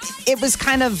mean, it was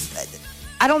kind of,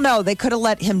 I don't know. They could have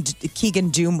let Keegan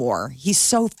do more. He's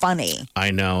so funny.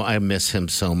 I know. I miss him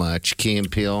so much. Key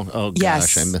and Peele. Oh, gosh.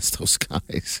 Yes. I miss those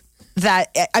guys.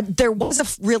 There was a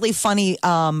really funny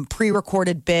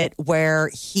pre-recorded bit where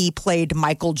he played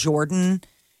Michael Jordan.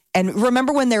 And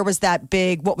remember when there was that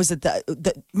big, what was it?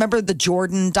 Remember the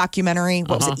Jordan documentary?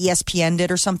 What was it? ESPN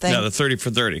did or something? Yeah, the 30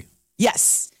 for 30.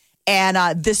 Yes.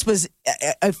 And this was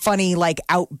a funny like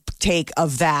outtake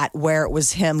of that where it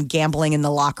was him gambling in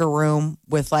the locker room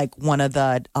with like one of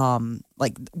the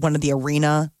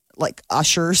arena like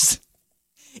ushers.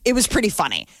 It was pretty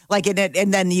funny. Like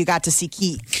and then you got to see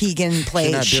Keegan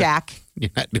play Shaq. You're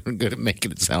not doing good at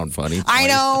making it sound funny. I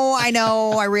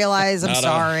know. I realize. I'm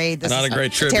sorry. This not is a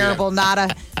great trivia. terrible. Not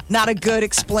a good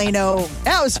explaino.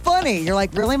 That was funny. You're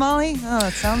like, really, Molly? Oh,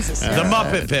 it sounds the same. The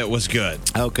Muppet bit was good.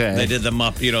 Okay. They did the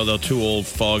Muppet, the two old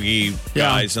foggy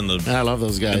guys and I love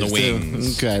those guys. And the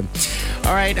wings. Too. Okay.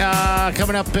 All right.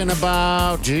 Coming up in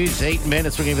about 8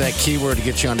 minutes, we're going to give you that keyword to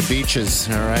get you on the beaches.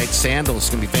 All right. Sandals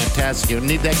going to be fantastic. You'll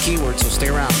need that keyword, so stay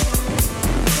around.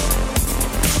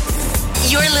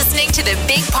 You're listening to the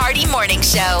Big Party Morning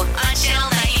Show on Channel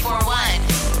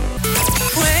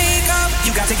 94.1. Wake up,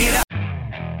 you got to get up.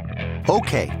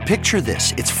 Okay, picture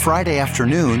this. It's Friday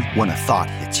afternoon when a thought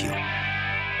hits you.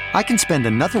 I can spend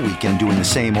another weekend doing the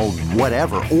same old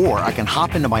whatever, or I can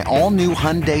hop into my all-new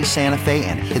Hyundai Santa Fe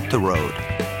and hit the road.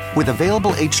 With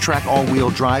available H-Track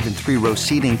all-wheel drive and 3-row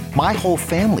seating, my whole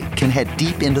family can head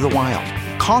deep into the wild.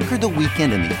 Conquer the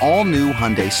weekend in the all-new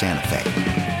Hyundai Santa Fe.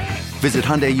 Visit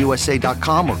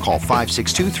HyundaiUSA.com or call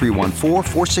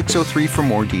 562-314-4603 for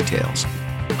more details.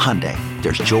 Hyundai,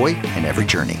 there's joy in every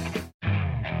journey.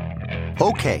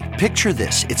 Okay, picture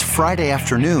this. It's Friday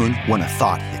afternoon when a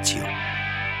thought hits you.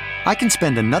 I can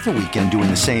spend another weekend doing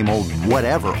the same old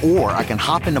whatever, or I can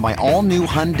hop into my all-new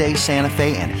Hyundai Santa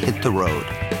Fe and hit the road.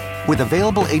 With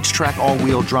available H-Track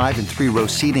all-wheel drive and 3-row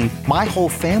seating, my whole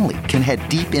family can head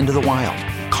deep into the wild.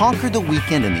 Conquer the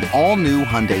weekend in the all-new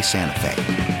Hyundai Santa Fe.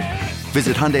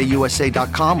 Visit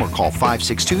HyundaiUSA.com or call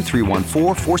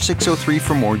 562-314-4603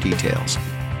 for more details.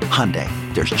 Hyundai,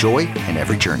 there's joy in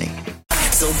every journey.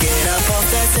 So get up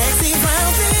off that sexy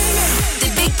brown thing.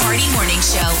 Party Morning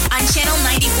Show on Channel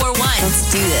 94.1.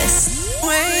 Let's do this.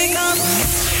 Wake up.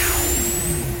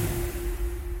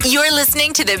 You're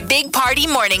listening to the Big Party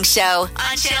Morning Show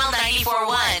on Channel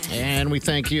 94.1. And we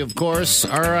thank you, of course.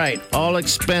 All right. All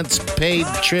expense paid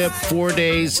trip, 4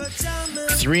 days,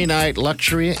 3-night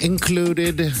luxury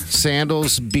included,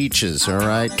 Sandals Beaches. All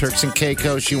right. Turks and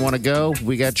Caicos, you want to go?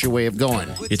 We got your way of going.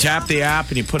 You tap the app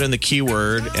and you put in the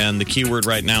keyword, and the keyword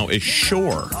right now is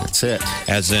shore. That's it.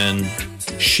 As in,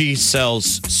 she sells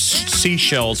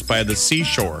seashells by the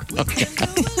seashore. Okay.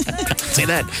 Say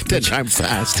that. Did I'm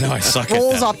fast. No, I suck at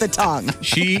Rolls that. off the tongue.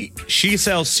 She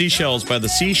sells seashells by the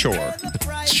seashore.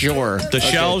 Sure. The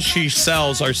shells she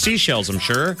sells are seashells, I'm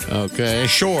sure. Okay.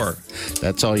 Sure.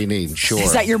 That's all you need. Sure.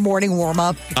 Is that your morning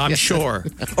warm-up? I'm sure.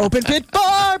 Open pit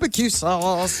barbecue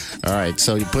sauce. All right,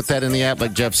 so you put that in the app,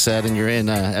 like Jeff said, and you're in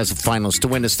as a finalist to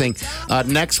win this thing.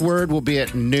 Next word will be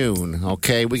at noon.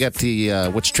 Okay, we got the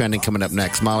what's trending coming up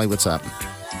next. Molly, what's up?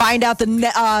 Find out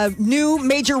the new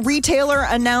major retailer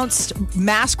announced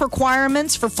mask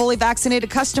requirements for fully vaccinated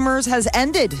customers has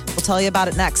ended. We'll tell you about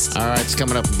it next. All right, it's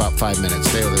coming up in about 5 minutes.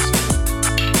 Stay with us.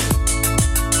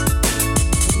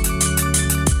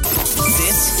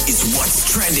 This is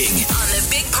what's trending on the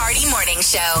Big Party Morning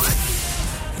Show.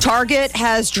 Target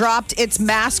has dropped its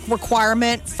mask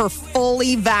requirement for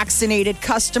fully vaccinated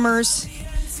customers.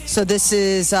 So this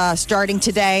is starting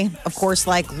today. Of course,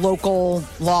 like local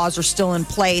laws are still in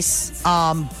place.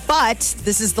 But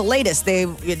this is the latest.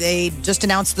 They just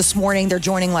announced this morning they're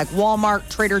joining like Walmart,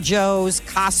 Trader Joe's,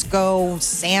 Costco,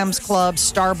 Sam's Club,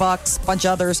 Starbucks, a bunch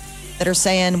of others that are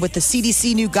saying with the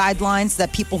CDC new guidelines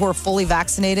that people who are fully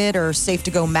vaccinated are safe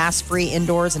to go mask-free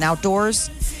indoors and outdoors.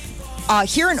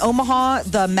 Here in Omaha,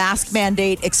 the mask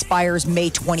mandate expires May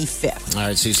 25th. All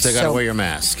right, so you still got to wear your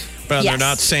mask. But Yes. they're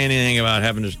not saying anything about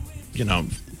having to,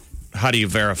 how do you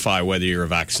verify whether you're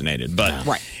vaccinated? But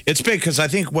Right. It's big because I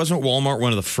think, wasn't Walmart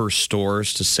one of the first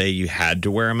stores to say you had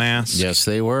to wear a mask? Yes,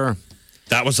 they were.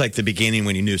 That was like the beginning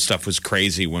when you knew stuff was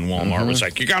crazy, when Walmart was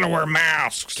like, you got to wear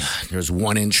masks. There's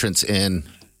one entrance in.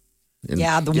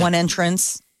 Yeah, the one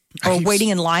entrance. Or waiting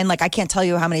in line. Like, I can't tell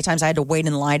you how many times I had to wait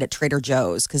in line at Trader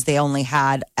Joe's because they only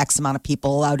had X amount of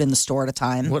people allowed in the store at a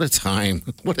time. What a time.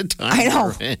 What a time. I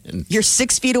know. we're in. You're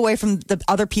 6 feet away from the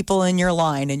other people in your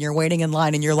line and you're waiting in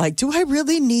line and you're like, do I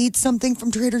really need something from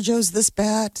Trader Joe's this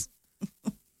bad?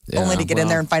 Only to get in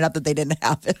there and find out that they didn't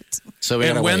have it. So we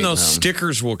And gotta when wait, those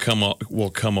stickers will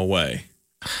come away.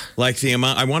 Like the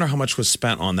amount, I wonder how much was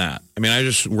spent on that. I mean, I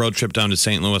just road trip down to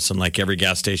St. Louis and like every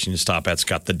gas station you stop at's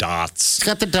got the dots. It's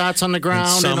got the dots on the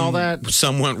ground and all that.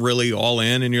 Some went really all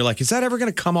in, and you're like, is that ever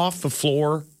going to come off the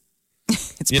floor?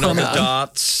 It's the permanent.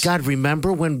 dots. God,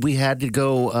 remember when we had to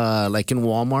go like in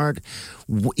Walmart?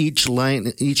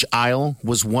 Each aisle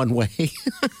was one way.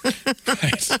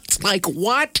 It's like,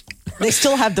 what? They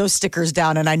still have those stickers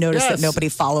down, and I noticed Yes. that nobody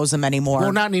follows them anymore.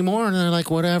 Well, not anymore. And they're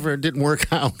like, whatever. It didn't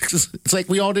work out. It's like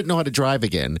we all didn't know how to drive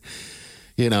again.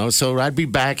 So I'd be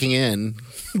backing in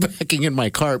my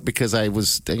cart because I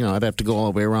was, I'd have to go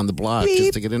all the way around the block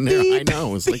just to get in there. I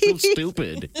know. It's like so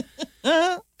stupid.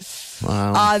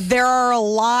 Wow. There are a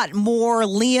lot more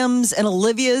Liams and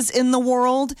Olivias in the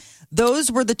world.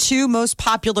 Those were the two most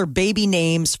popular baby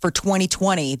names for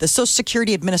 2020. The Social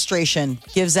Security Administration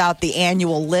gives out the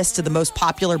annual list of the most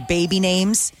popular baby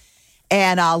names.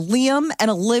 And Liam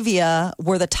and Olivia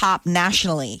were the top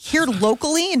nationally. Here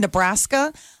locally in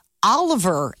Nebraska,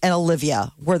 Oliver and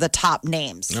Olivia were the top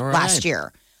names All right. last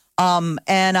year. And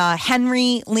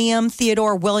Henry, Liam,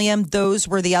 Theodore, William, those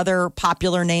were the other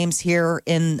popular names here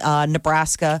in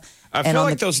Nebraska. I feel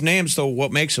like those names, though,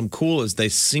 what makes them cool is they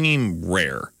seem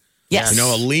rare. Yes. A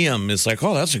Liam is like,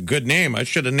 oh, that's a good name. We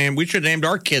should have named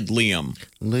our kid Liam.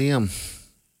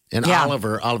 And Yeah.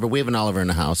 Oliver. We have an Oliver in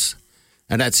the house.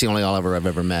 And that's the only Oliver I've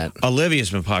ever met. Olivia's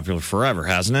been popular forever,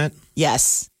 hasn't it?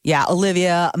 Yes. Yeah.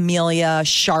 Olivia, Amelia,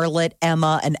 Charlotte,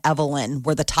 Emma, and Evelyn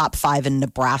were the top 5 in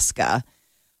Nebraska.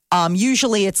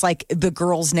 Usually it's like the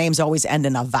girls' names always end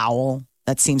in a vowel.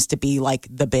 That seems to be like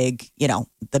the big,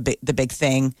 the big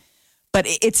thing. But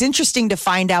it's interesting to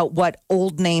find out what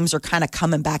old names are kind of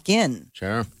coming back in.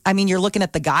 Sure. I mean, you're looking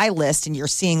at the guy list and you're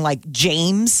seeing like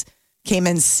James came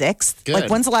in 6th. Good. Like,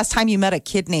 when's the last time you met a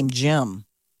kid named Jim?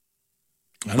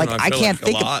 I don't know. I feel can't like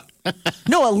think a lot.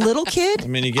 No, a little kid? I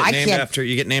mean, you get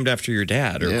named after your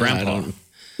dad or grandpa.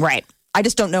 Right. I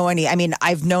just don't know any. I mean,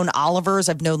 I've known Olivers,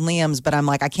 I've known Liams, but I'm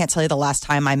like, I can't tell you the last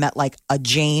time I met like a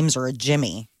James or a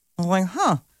Jimmy. I'm like,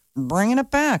 bringing it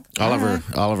back.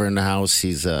 Oliver in the house.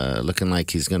 He's looking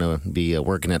like he's going to be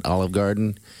working at Olive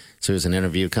Garden. So there's an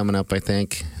interview coming up, I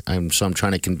think. I'm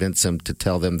trying to convince him to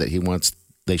tell them that he wants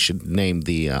they should name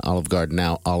the Olive Garden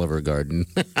now Oliver Garden.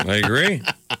 I agree.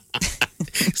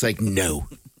 It's like, no.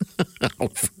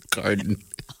 Oliver Garden.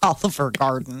 Oliver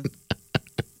Garden.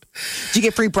 Do you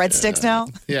get free breadsticks now?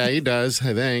 Yeah, he does,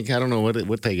 I think. I don't know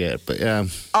what they get, but yeah.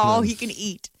 Oh, he can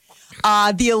eat.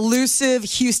 The elusive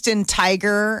Houston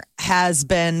tiger has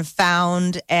been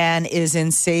found and is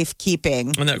in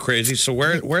safekeeping. Isn't that crazy? So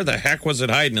where the heck was it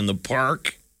hiding? In the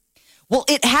park? Well,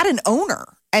 it had an owner.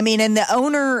 I mean, and the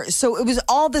owner, so it was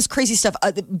all this crazy stuff.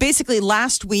 Basically,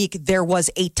 last week, there was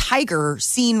a tiger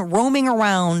seen roaming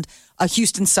around a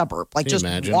Houston suburb, like just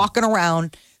walking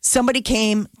around. Somebody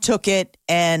came, took it,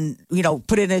 and,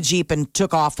 put it in a Jeep and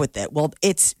took off with it. Well,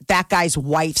 it's that guy's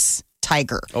wife's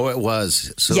tiger. Oh, it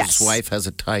was. So yes. His wife has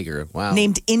a tiger. Wow.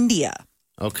 Named India.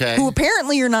 Okay. Who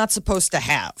apparently you're not supposed to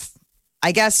have.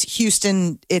 I guess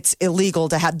Houston, it's illegal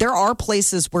to have. There are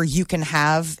places where you can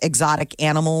have exotic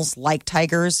animals like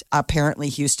tigers. Apparently,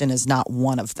 Houston is not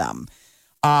one of them.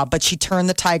 But she turned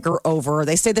the tiger over.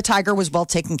 They say the tiger was well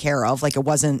taken care of. Like it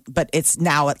wasn't, but it's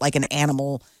now at like an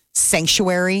animal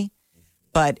sanctuary.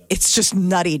 But it's just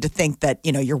nutty to think that,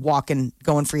 you're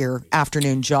going for your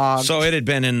afternoon jog. So it had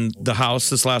been in the house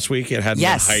this last week? It hadn't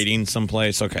been hiding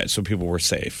someplace? Okay, so people were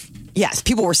safe. Yes,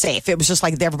 people were safe. It was just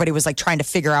like everybody was like trying to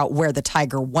figure out where the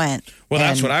tiger went. Well,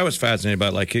 that's what I was fascinated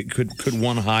about. Like, could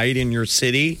one hide in your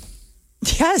city?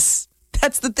 Yes,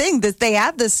 that's the thing. That they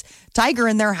had this tiger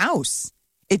in their house.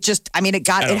 It just,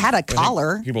 it had a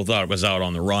collar. People thought it was out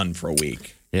on the run for a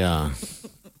week. Yeah.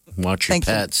 Watch your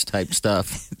pets type stuff.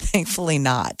 Thankfully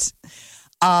not.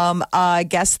 I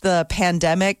guess the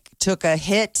pandemic took a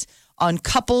hit on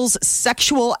couples'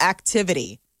 sexual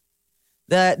activity.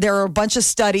 There are a bunch of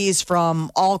studies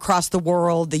from all across the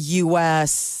world, the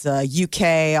U.S.,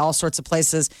 UK, all sorts of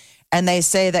places, and they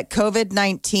say that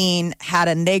COVID-19 had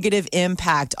a negative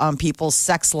impact on people's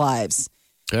sex lives.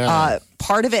 Yeah.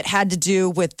 Part of it had to do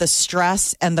with the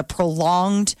stress and the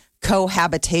prolonged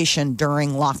cohabitation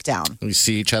during lockdown. We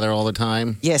see each other all the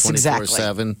time. Yes, exactly.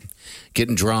 24/7,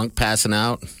 getting drunk, passing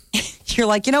out. You're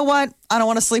like, you know what? I don't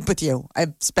want to sleep with you.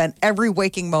 I've spent every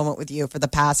waking moment with you for the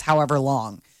past however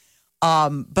long.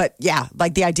 But yeah,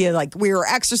 like the idea, like we were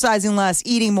exercising less,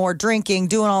 eating more, drinking,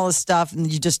 doing all this stuff,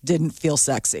 and you just didn't feel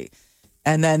sexy.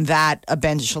 And then that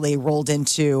eventually rolled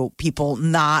into people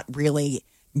not really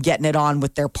getting it on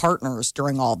with their partners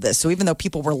during all this. So even though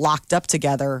people were locked up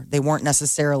together, they weren't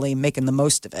necessarily making the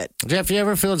most of it. Jeff, you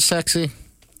ever feel sexy?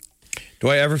 Do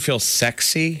I ever feel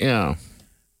sexy? Yeah.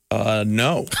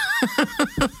 No.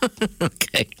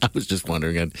 Okay. I was just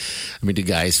wondering. Do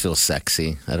guys feel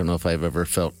sexy? I don't know if I've ever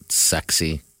felt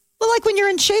sexy. Well, like when you're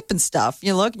in shape and stuff,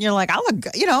 you look and you're like, I look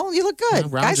good. You look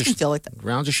good. Guys can feel like that.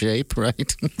 Round of shape,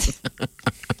 right?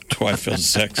 Do I feel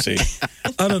sexy?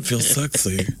 I don't feel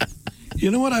sexy. You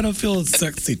know what? I don't feel as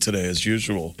sexy today as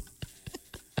usual.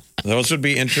 Those would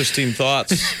be interesting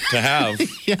thoughts to have.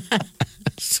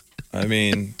 Yes.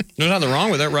 There's nothing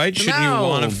wrong with it, right? Shouldn't you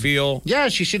want to feel...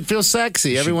 Yes, you should feel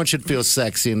sexy. Everyone should feel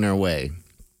sexy in their way.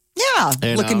 Yeah,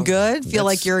 looking good. Feel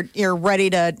like you're ready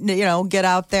to, get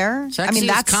out there. Sexy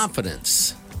is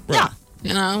confidence. Right.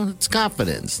 Yeah. It's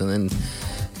confidence. And then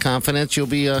confidence, you'll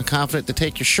be confident to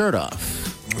take your shirt off.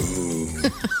 Ooh.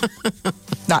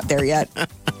 Not there yet.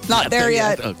 Not there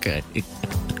yet. Okay.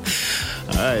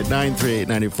 All right,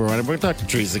 938-9400. We're going to talk to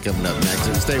Teresa coming up next.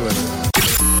 So stay with us.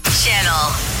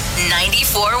 Channel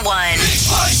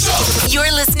 94.1.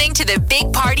 You're listening to the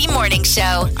Big Party Morning Show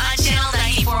on Channel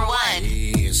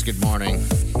 94.1. Yes, good morning.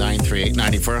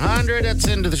 938-9400. That's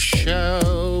into the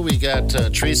show. We got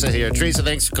Teresa here. Teresa,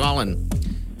 thanks for calling.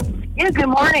 Yeah, good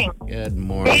morning. Good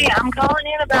morning. Hey, I'm calling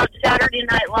in about Saturday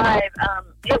Night Live.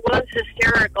 It was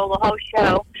hysterical, the whole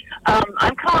show.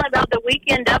 I'm calling about the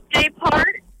weekend update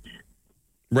part.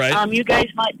 Right. You guys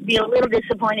might be a little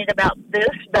disappointed about this,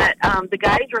 but the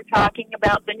guys were talking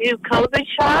about the new COVID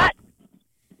shot,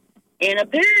 and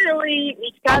apparently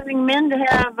it's causing men to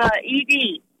have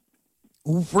ED.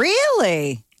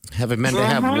 Really? Having men to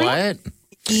have what?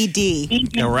 ED.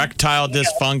 Erectile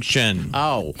dysfunction.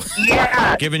 Oh.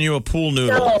 Yeah. Giving you a pool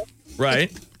noodle.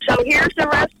 Right. So here's the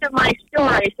rest of my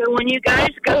story. So when you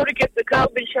guys go to get the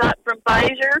COVID shot from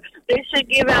Pfizer, they should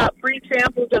give out free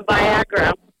samples of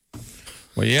Viagra.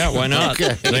 Well, yeah, why not?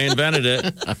 Okay. They invented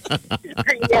it.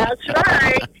 Yeah, that's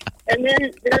right. And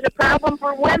then there's a problem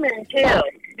for women, too,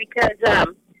 because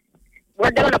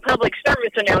we're doing a public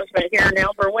service announcement here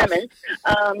now for women.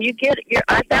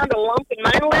 I found a lump in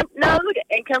my lymph node,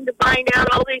 and come to find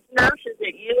out all these nurses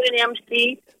at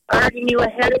UNMC already knew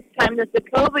ahead of time that the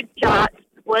COVID shot,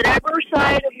 whatever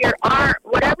side of your arm,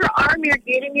 whatever arm you're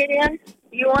getting it in,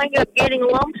 you wind up getting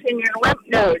lumps in your lymph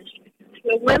nodes. So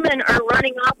So women are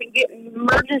running off and getting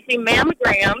emergency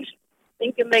mammograms,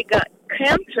 thinking they got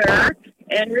cancer,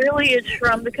 and really it's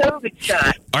from the COVID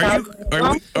shot.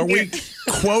 Are we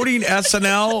quoting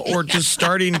SNL or just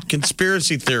starting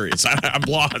conspiracy theories? I'm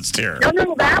lost here.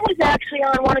 No, that was actually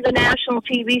on one of the national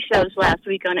TV shows last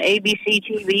week on ABC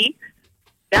TV.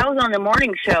 That was on the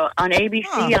morning show on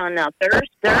ABC on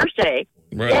Thursday.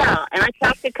 Right. Yeah, and I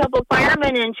talked to a couple of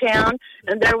firemen in town,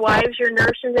 and their wives are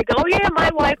nurses. They go, "Oh yeah, my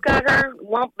wife got her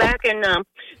lump back in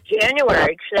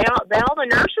January." All the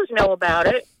nurses know about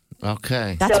it.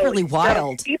 Okay, that's really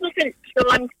wild. So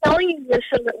I'm telling you this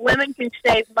so that women can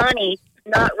save money,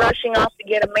 not rushing off to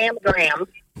get a mammogram.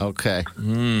 Okay.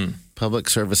 Public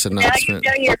service announcement. Now you've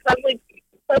done your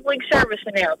public service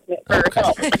announcement for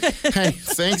help. Hey,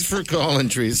 thanks for calling,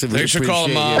 Teresa. Thanks for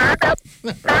calling, Mom.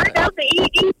 Sorry about the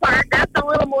ED part. That's a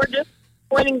little more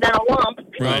disappointing than a lump.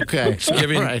 Right. Okay.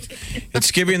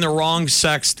 It's giving the wrong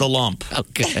sex the lump.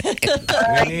 Okay.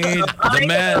 We need the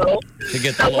men to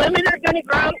get the lump. Women are going to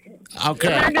grow. Okay.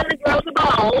 Women are going to grow the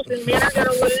balls, and men are going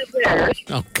to lose theirs.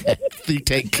 Okay. You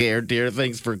take care, dear.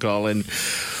 Thanks for calling.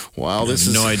 Wow, this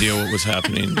is no idea what was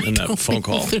happening in that phone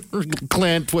call.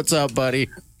 Clint, what's up, buddy?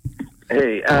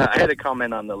 Hey, I had a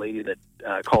comment on the lady that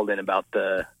called in about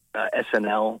the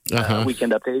SNL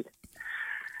weekend update.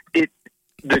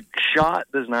 The shot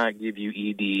does not give you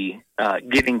ED.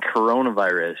 Getting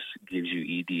coronavirus gives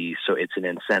you ED, so it's an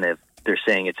incentive. They're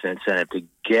saying it's an incentive to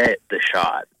get the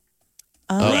shot.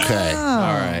 Okay.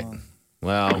 All right.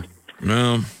 Well,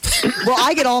 no. Well,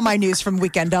 I get all my news from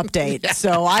Weekend Update,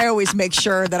 so I always make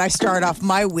sure that I start off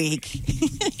my week.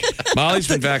 Molly's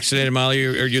been vaccinated. Molly,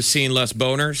 are you seeing less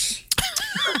boners?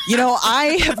 You know,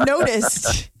 I have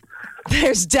noticed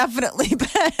there's definitely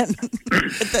been.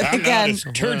 But then again,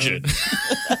 turgid.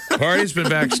 Party's been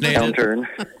vaccinated.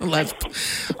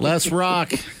 Less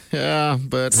rock. Yeah,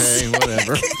 but hey,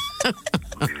 whatever.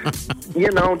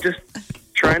 Just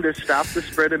trying to stop the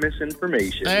spread of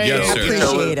misinformation. Hey, yes, sir.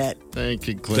 Appreciate it. Thank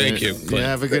you, Clint. Thank you, Clint. Yeah,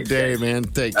 have a good day, man.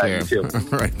 Take care. You too.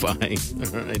 All right, bye.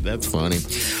 All right, that's funny.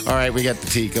 All right, we got the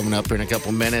tea coming up here in a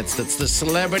couple minutes. That's the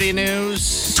celebrity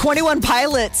news. 21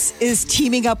 Pilots is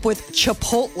teaming up with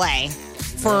Chipotle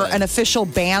for an official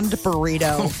band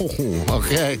burrito. Oh,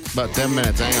 okay, about 10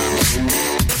 minutes. Hang on.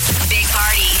 Big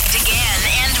Party, DeGan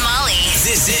and Molly.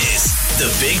 This is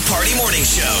the Big Party Morning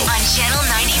Show On Channel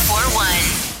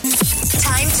 94.1.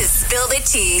 Time to spill the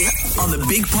tea. on the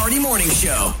Big Party Morning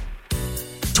Show.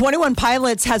 21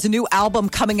 Pilots has a new album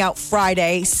coming out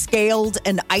Friday, Scaled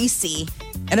and Icy.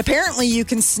 And apparently you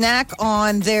can snack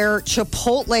on their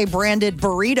Chipotle branded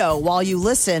burrito while you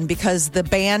listen because the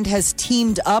band has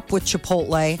teamed up with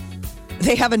Chipotle.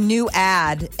 They have a new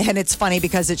ad, and it's funny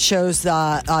because it shows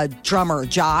the drummer,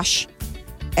 Josh.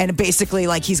 And basically,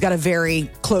 like, he's got a very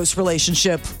close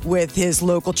relationship with his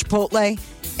local Chipotle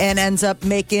and ends up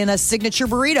making a signature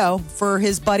burrito for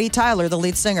his buddy Tyler, the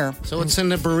lead singer. So what's in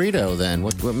the burrito then?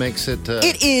 What makes it?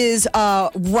 It is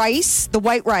rice, the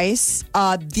white rice,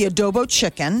 the adobo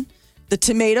chicken, the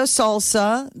tomato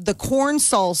salsa, the corn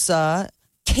salsa,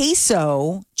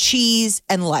 queso, cheese,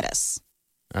 and lettuce.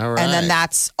 All right. And then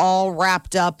that's all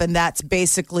wrapped up, and that's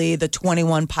basically the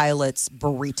 21 Pilots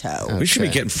burrito. Okay. We should be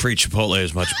getting free Chipotle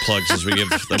as much plugs as we give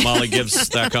that Molly gives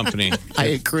that company. I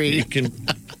agree. You can.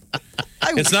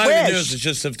 It's not even news. It's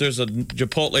just if there's a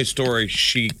Chipotle story,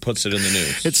 she puts it in the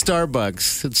news. It's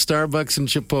Starbucks. It's Starbucks and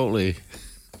Chipotle.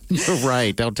 You're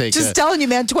right. I'll take Just that. telling you,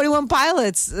 man. 21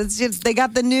 Pilots. They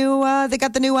got the new. They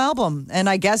got the new album, and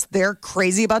I guess they're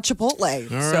crazy about Chipotle.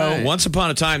 So once upon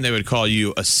a time, they would call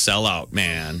you a sellout,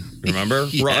 man. Remember?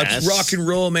 Yes. Rock and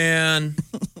roll, man.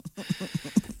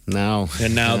 Now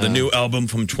the new album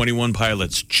from 21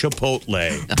 Pilots,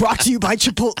 Chipotle. Brought to you by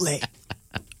Chipotle.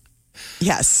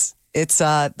 Yes. It's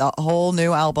the whole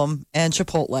new album and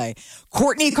Chipotle.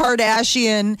 Kourtney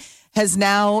Kardashian has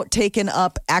now taken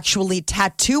up actually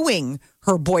tattooing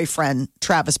her boyfriend,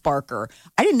 Travis Barker.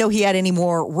 I didn't know he had any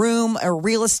more room or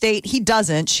real estate. He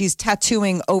doesn't. She's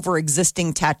tattooing over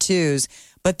existing tattoos,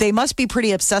 but they must be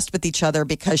pretty obsessed with each other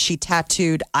because she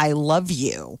tattooed I love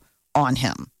you on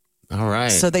him. All right.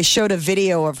 So they showed a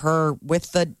video of her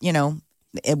with the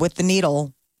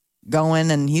needle going,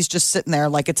 and he's just sitting there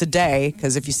like it's a day,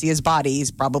 because if you see his body,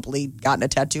 he's probably gotten a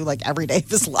tattoo like every day of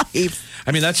his life.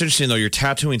 I mean, that's interesting, though. You're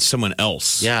tattooing someone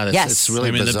else. Yeah, it's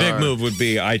really bizarre. the big move would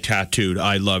be I tattooed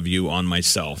I love you on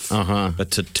myself. Uh-huh.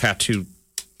 But to tattoo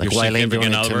like your Wileen doing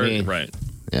significant it to other, me. right.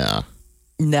 Yeah.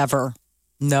 Never.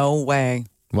 No way.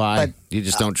 Why? But, you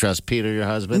just don't trust Peter, your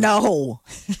husband? No.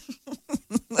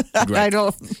 I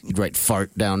don't. You'd write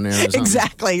fart down there or something?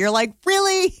 Exactly. You're like,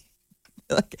 really?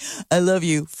 Like, I love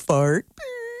you, fart.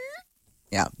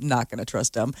 Yeah, not going to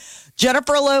trust him.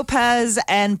 Jennifer Lopez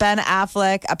and Ben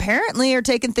Affleck apparently are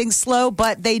taking things slow,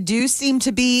 but they do seem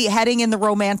to be heading in the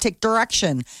romantic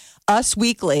direction. Us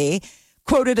Weekly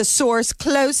quoted a source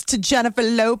close to Jennifer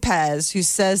Lopez who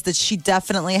says that she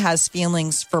definitely has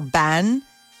feelings for Ben,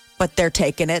 but they're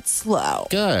taking it slow.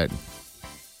 Good.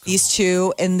 These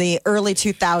two in the early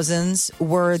 2000s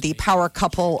were the power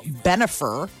couple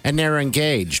Bennifer. And they're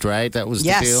engaged, right? That was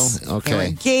the deal? Okay. They were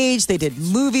engaged. They did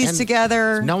movies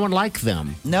together. No one liked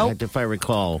them. Nope. If I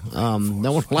recall.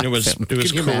 No one liked them. It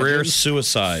was career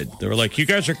suicide. They were like, you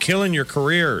guys are killing your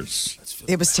careers.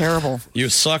 It was terrible. You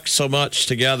sucked so much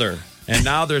together. And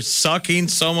now they're sucking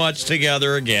so much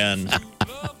together again.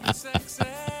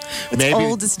 It's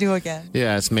old is new again.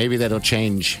 Yes, maybe that'll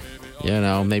change.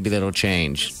 Maybe that'll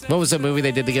change. What was that movie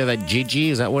they did together? Like Gigi?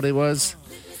 Is that what it was?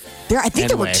 I think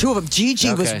there were two of them.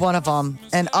 Gigi was one of them.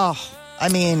 And,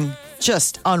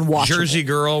 just unwatchable. Jersey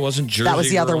Girl wasn't Jersey Girl? That was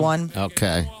the other one.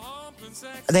 Okay.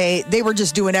 They were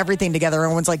just doing everything together.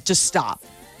 Everyone's like, just stop.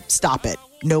 Stop it.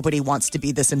 Nobody wants to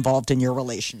be this involved in your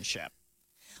relationship.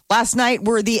 Last night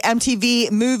were the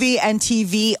MTV Movie and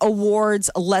TV Awards.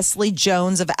 Leslie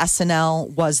Jones of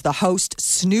SNL was the host.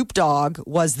 Snoop Dogg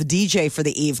was the DJ for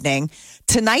the evening.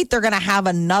 Tonight, they're going to have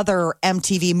another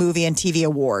MTV Movie and TV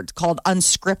Award called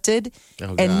Unscripted.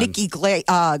 And Nikki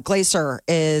Glaser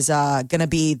is going to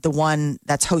be the one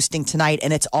that's hosting tonight,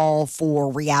 and it's all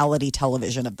for reality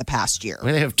television of the past year.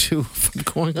 They have two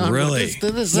going on. Really?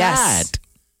 What is yes. that?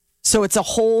 So it's a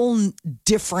whole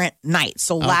different night.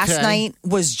 So last night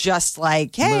was just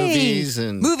like, hey,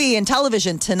 movie and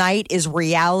television. Tonight is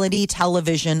reality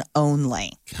television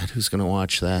only. God, who's going to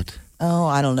watch that? Oh,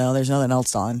 I don't know. There's nothing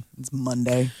else on. It's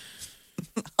Monday.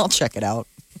 I'll check it out.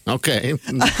 Okay.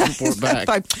 Report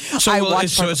back.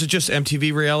 So is it just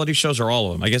MTV reality shows or all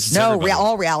of them? I guess it's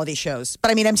all reality shows. But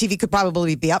I mean, MTV could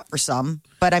probably be up for some.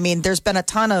 But I mean, there's been a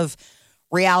ton of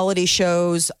reality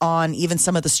shows on even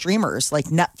some of the streamers. Like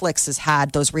Netflix has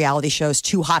had those reality shows,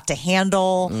 Too Hot to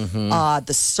Handle,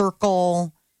 The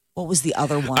Circle. What was the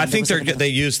other one? I think they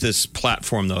use this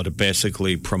platform, though, to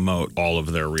basically promote all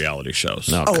of their reality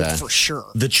shows. Okay. Oh, for sure.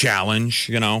 The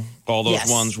Challenge, all those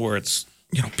ones where it's,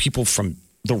 people from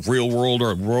the real world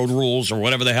or Road Rules or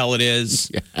whatever the hell it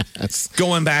is. Yes.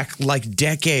 Going back like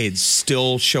decades,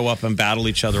 still show up and battle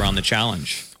each other on the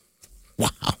challenge. Wow.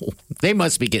 They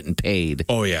must be getting paid.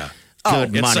 Oh, yeah.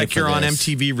 Good money. It's like you're on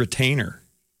MTV Retainer.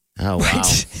 Oh, wow.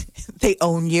 They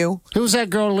own you. Who's that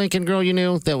girl, Lincoln girl you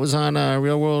knew that was on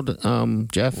Real World,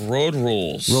 Jeff? Road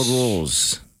Rules. Road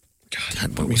Rules.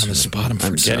 God, put me on the spot. I'm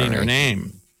forgetting her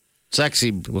name.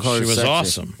 Sexy. We'll call her she was sexy.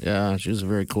 awesome. Yeah, she was a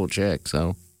very cool chick,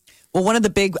 so. Well, one of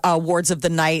the big awards of the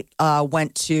night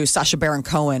went to Sacha Baron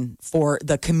Cohen for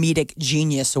the Comedic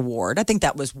Genius Award. I think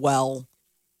that was well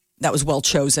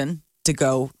chosen to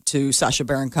go to Sacha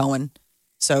Baron Cohen.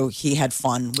 So he had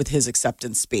fun with his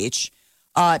acceptance speech.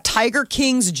 Tiger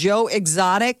King's Joe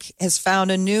Exotic has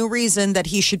found a new reason that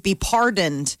he should be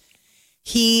pardoned.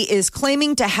 He is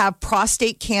claiming to have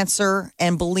prostate cancer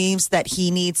and believes that he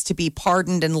needs to be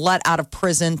pardoned and let out of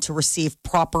prison to receive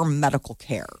proper medical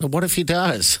care. What if he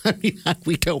does? I mean,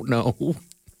 we don't know.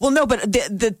 Well, no, but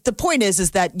the point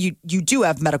is that you do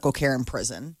have medical care in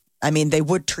prison. I mean, they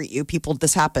would treat you.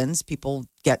 This happens. People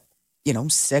get,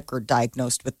 sick or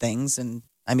diagnosed with things. And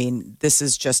I mean, this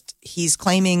is just, he's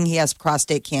claiming he has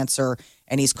prostate cancer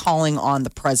and he's calling on the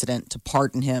president to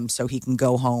pardon him so he can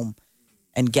go home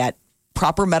and get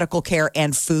proper medical care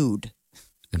and food.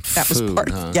 That was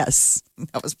part of, yes,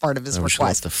 that was part of his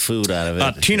request. The food out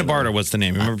of it. Tina Barta was the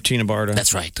name. Remember Tina Barta?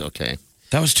 That's right. Okay.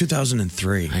 That was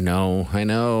 2003. I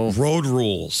know. Road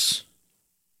Rules.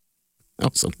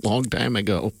 That was a long time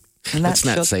ago. Let's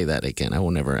not say that again. I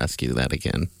will never ask you that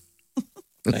again.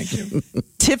 Thank you.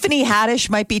 Tiffany Haddish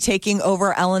might be taking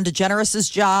over Ellen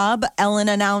DeGeneres' job. Ellen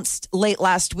announced late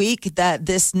last week that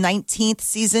this 19th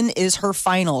season is her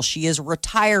final. She is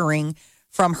retiring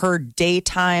from her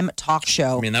daytime talk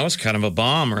show. I mean, that was kind of a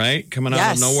bomb, right? Coming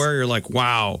out of nowhere, you're like,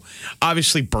 wow.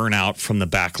 Obviously burnout from the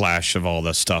backlash of all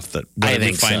the stuff that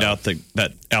we find out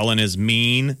that Ellen is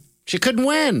mean. She couldn't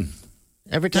win.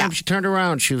 Every time she turned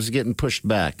around, she was getting pushed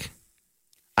back.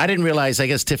 I didn't realize, I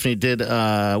guess Tiffany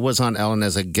was on Ellen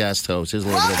as a guest host. Welcome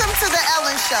to the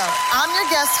Ellen Show. I'm your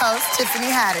guest host,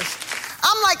 Tiffany Haddish.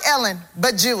 I'm like Ellen,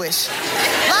 but Jewish.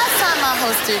 Last time I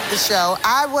hosted the show,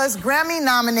 I was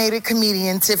Grammy-nominated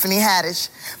comedian Tiffany Haddish.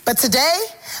 But today,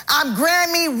 I'm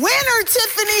Grammy winner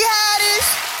Tiffany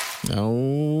Haddish.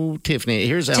 Oh, Tiffany.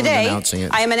 Here's Ellen announcing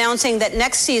it. I am announcing that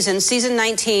next season, season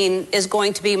 19, is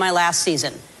going to be my last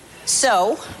season.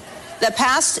 So, the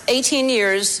past 18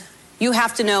 years, you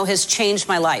have to know, has changed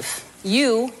my life.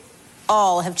 You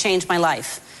all have changed my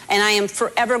life. And I am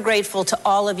forever grateful to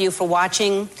all of you for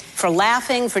watching, for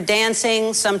laughing, for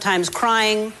dancing, sometimes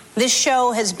crying. This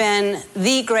show has been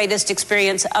the greatest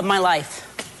experience of my life.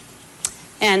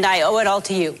 And I owe it all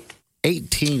to you.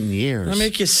 18 years. That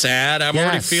make you sad? I'm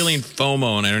already feeling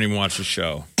FOMO and I don't even watch the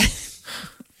show.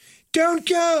 Don't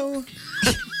go.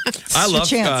 I love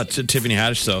Tiffany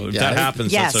Haddish, though. If that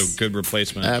happens, that's a good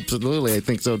replacement. Absolutely. I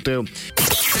think so, too. Hey,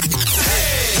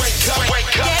 wake up,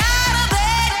 wake up.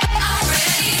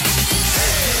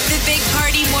 The Big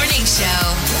Party Morning Show.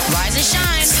 Rise and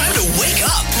shine. It's time to wake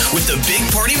up with the Big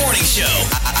Party Morning Show.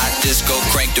 I just go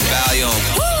crank the volume.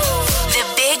 Woo! The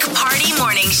Big Party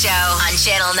Morning Show on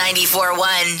Channel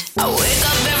 94.1. I wake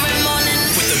up every morning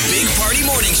with the Big Party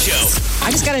Morning Show. I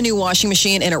just got a new washing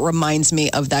machine, and it reminds me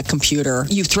of that computer.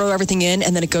 You throw everything in,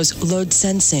 and then it goes, load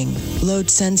sensing, load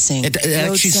sensing. It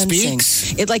actually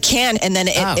speaks? It like can, and then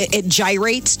it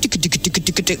gyrates, and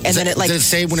then it like... Does it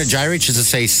say when it gyrates, does it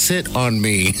say, sit on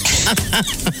me?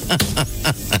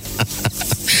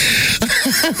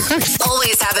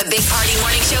 Always have a Big Party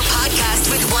Morning Show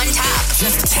podcast with one tap.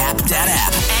 Just tap that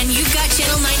app. And you've got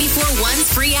Channel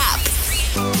 94.1's free app.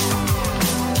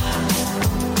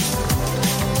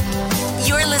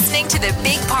 You're listening to the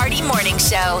Big Party Morning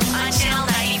Show on Channel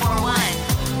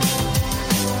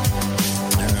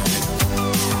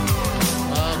 94.1.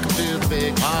 Welcome to the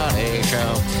Big Party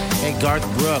Show. Hey, Garth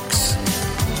Brooks.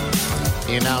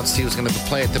 He announced he was going to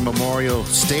play at the Memorial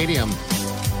Stadium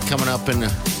coming up in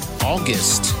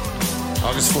August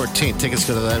 14th. Tickets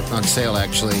go to that on sale,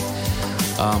 actually,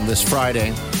 this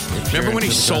Friday. Remember when he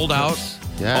sold out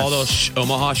all those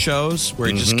Omaha shows where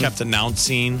he just kept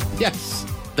announcing? Yes.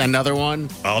 Another one?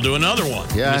 I'll do another one.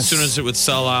 Yes. And as soon as it would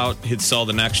sell out, he'd sell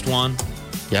the next one.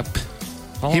 Yep.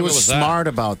 He was smart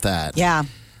about that. Yeah.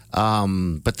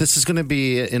 But this is going to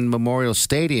be in Memorial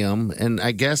Stadium, and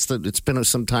I guess that it's been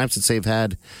some time since they've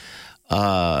had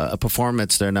a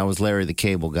performance there, and that was Larry the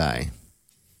Cable Guy.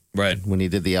 Right. When he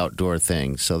did the outdoor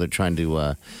thing. So they're trying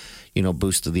to,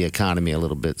 boost the economy a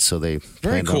little bit. So they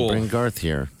plan to bring Garth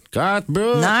here. Garth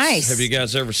Brooks. Nice. Have you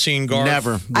guys ever seen Garth?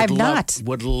 Never. I've not.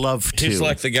 Would love to. He's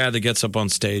like the guy that gets up on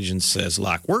stage and says,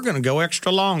 like, we're going to go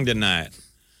extra long tonight.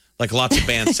 Like lots of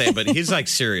bands say, but he's like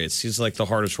serious. He's like the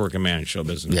hardest working man in show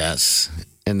business. Yes.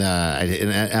 And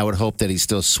I would hope that he's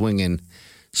still swinging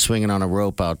on a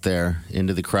rope out there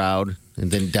into the crowd and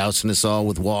then dousing us all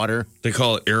with water. They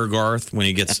call it Air Garth when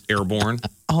he gets airborne.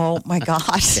 Oh, my God.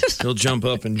 He'll jump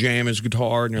up and jam his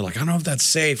guitar, and you're like, I don't know if that's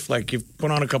safe. Like, you've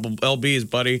put on a couple LBs,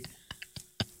 buddy.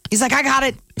 He's like, I got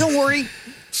it. Don't worry.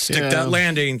 Stick that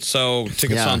landing. So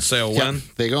tickets on sale when?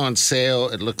 They go on sale,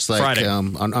 it looks like, Friday.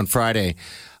 On Friday.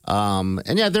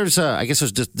 There's I guess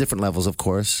there's just different levels, of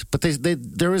course. But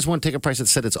there is one ticket price that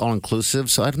said it's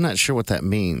all-inclusive, so I'm not sure what that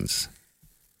means.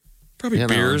 Probably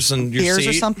beers and your beers seat.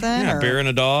 or something? Yeah, beer and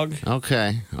a dog.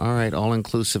 Okay. All right.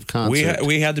 All-inclusive concert.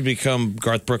 We had to become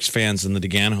Garth Brooks fans in the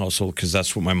DeGan household because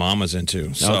that's what my mom was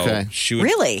into. So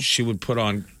she would put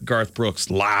on Garth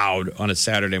Brooks loud on a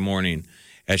Saturday morning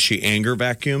as she anger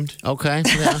vacuumed. Okay.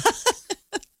 Yeah.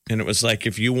 And it was like,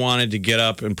 if you wanted to get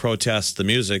up and protest the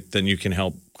music, then you can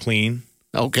help clean.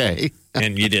 Okay.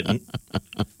 And you didn't.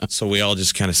 So we all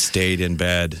just kind of stayed in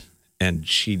bed, and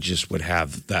she just would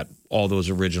have all those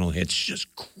original hits just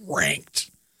cranked.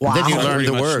 Wow. Then you learned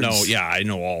the words. I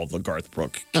know all of the Garth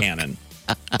Brooks canon.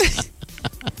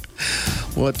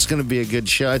 Well, it's going to be a good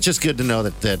show. It's just good to know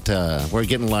that we're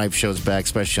getting live shows back,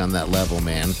 especially on that level,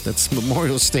 man. That's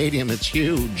Memorial Stadium. It's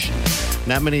huge.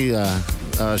 Not many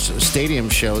stadium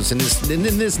shows in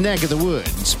this neck of the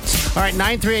woods. All right,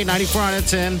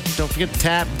 938-9410. Don't forget to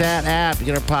tap that app. You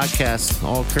get our podcast,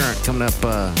 all current, coming up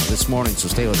this morning, so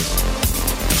stay with us.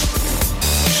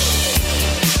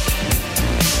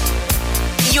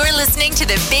 You're listening to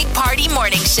the Big Party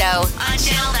Morning Show on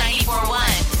Channel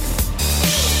 94.1.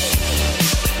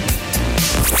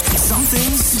 Some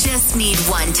things just need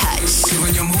one touch.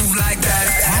 When you move like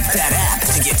that, tap that app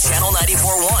to get Channel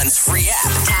 94.1's free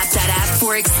app. Tap that app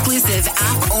for exclusive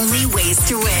app-only ways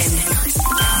to win.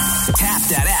 Tap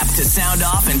that app to sound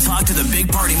off and talk to the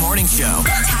Big Party Morning Show.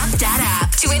 Tap that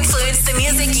app to influence the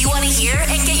music you want to hear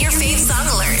and get your fave song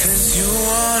alerts. 'Cause you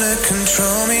wanna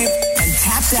control me. And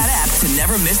tap that app to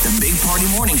never miss the Big Party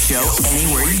Morning Show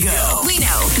anywhere you go. We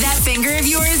know that finger of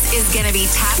yours is going to be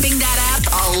tapping that app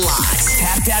a lot.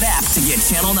 Tap that app to get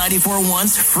Channel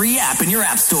 94.1's free app in your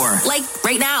app store. Like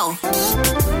right now.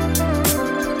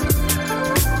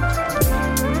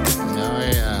 Oh,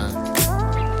 yeah.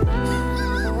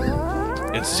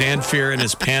 It's Zanfir and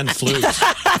his pan flute.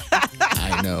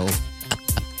 I know.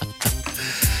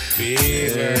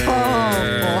 Beaver.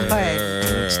 Oh, boy.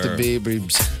 It's the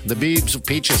Beavers. The Beebs of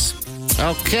Peaches.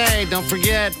 Okay, don't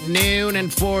forget, noon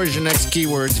and 4 is your next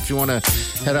keywords if you want to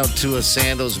head out to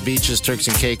Sandals, Beaches, Turks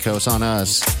and Caicos on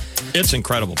us. It's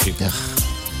incredible, people.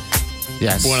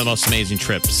 Yes. One of the most amazing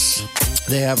trips.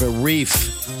 They have a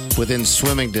reef within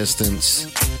swimming distance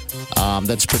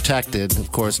that's protected.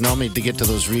 Of course, normally to get to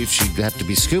those reefs, you have to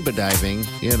be scuba diving,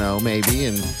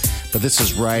 maybe. But this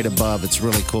is right above. It's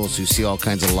really cool. So you see all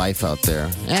kinds of life out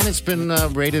there. And it's been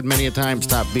rated many a times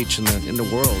top beach in the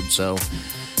world. So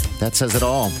that says it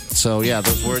all. So, yeah,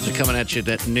 those words are coming at you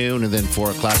at noon and then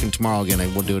 4 o'clock. And tomorrow again,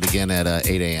 we'll do it again at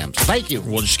 8 a.m. So thank you.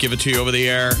 We'll just give it to you over the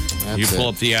air. You pull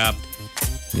up the app.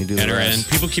 You do enter in.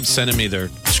 People keep sending me their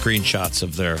screenshots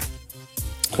of their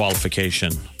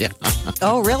qualification. Yeah.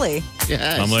 Oh, really?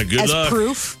 Yeah. I'm like, good luck. As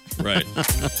proof? Right.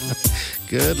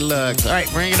 Good luck. All right,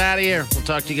 bring it out of here. We'll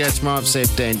talk to you guys tomorrow. Have a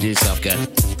safe day and do yourself good.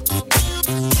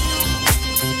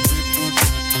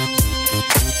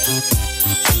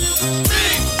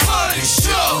 Big Party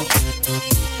Show.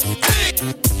 Big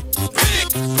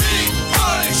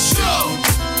Party Show.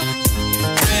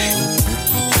 Big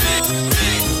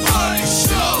Party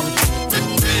Show.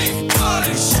 Big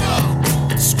Party Show.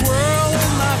 Squirrel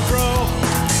in my fro.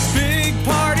 Big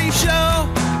Party Show.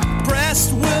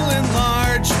 Breast will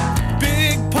enlarge.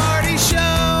 Big Party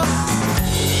Show.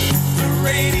 The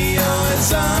radio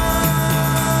is on.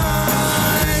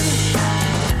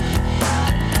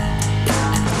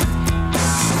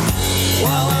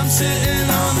 While I'm sitting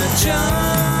on the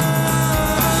john.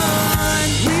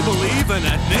 We believe in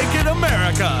a naked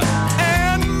America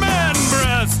and man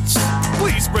breasts.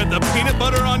 Please spread the peanut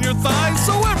butter on your thighs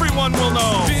so everyone will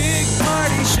know. Big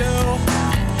Party Show.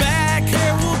 Back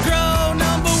hair will grow.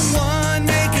 Number one,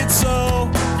 make it so.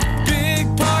 Big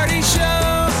Party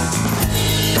Show.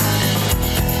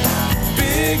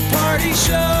 Big Party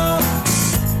Show.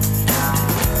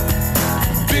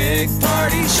 Big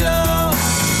Party Show.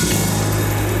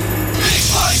 Big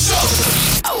Party Show.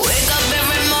 I wake up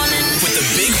every morning with the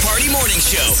Big Party Morning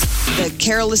Show. The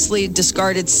carelessly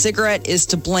discarded cigarette is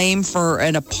to blame for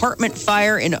an apartment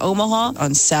fire in Omaha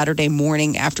on Saturday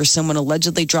morning after someone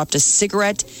allegedly dropped a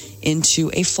cigarette into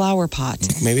a flower pot.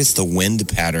 Maybe it's the wind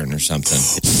pattern or something.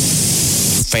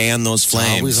 Fan those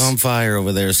flames. Always on fire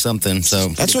over there or something. So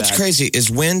that's what's crazy is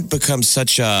wind becomes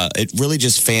such a, it really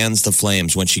just fans the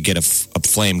flames once you get a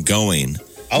flame going.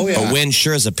 Oh, yeah. A wind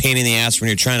sure is a pain in the ass when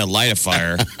you're trying to light a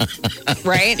fire.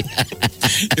 Right?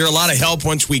 You're a lot of help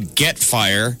once we get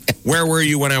fire. Where were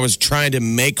you when I was trying to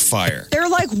make fire? They're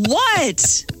like,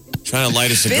 what? Trying to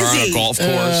light a cigar on a golf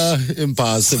course.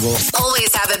 Impossible.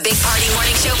 Always have a Big Party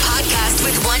Morning Show podcast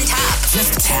with one tap.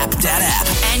 Just tap that app.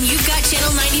 And you've got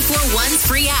Channel 94.1's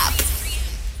free app.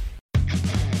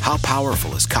 How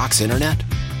powerful is Cox Internet?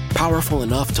 Powerful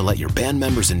enough to let your band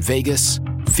members in Vegas,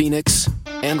 Phoenix,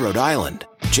 and Rhode Island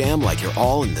jam like you're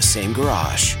all in the same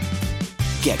garage.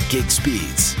 Get gig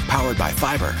speeds powered by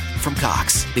fiber from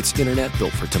Cox. It's internet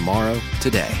built for tomorrow,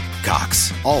 today.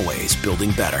 Cox, always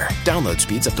building better. Download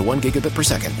speeds up to 1 gigabit per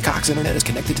second. Cox Internet is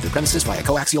connected to the premises via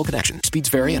coaxial connection. Speeds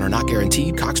vary and are not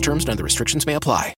guaranteed. Cox terms and other restrictions may apply.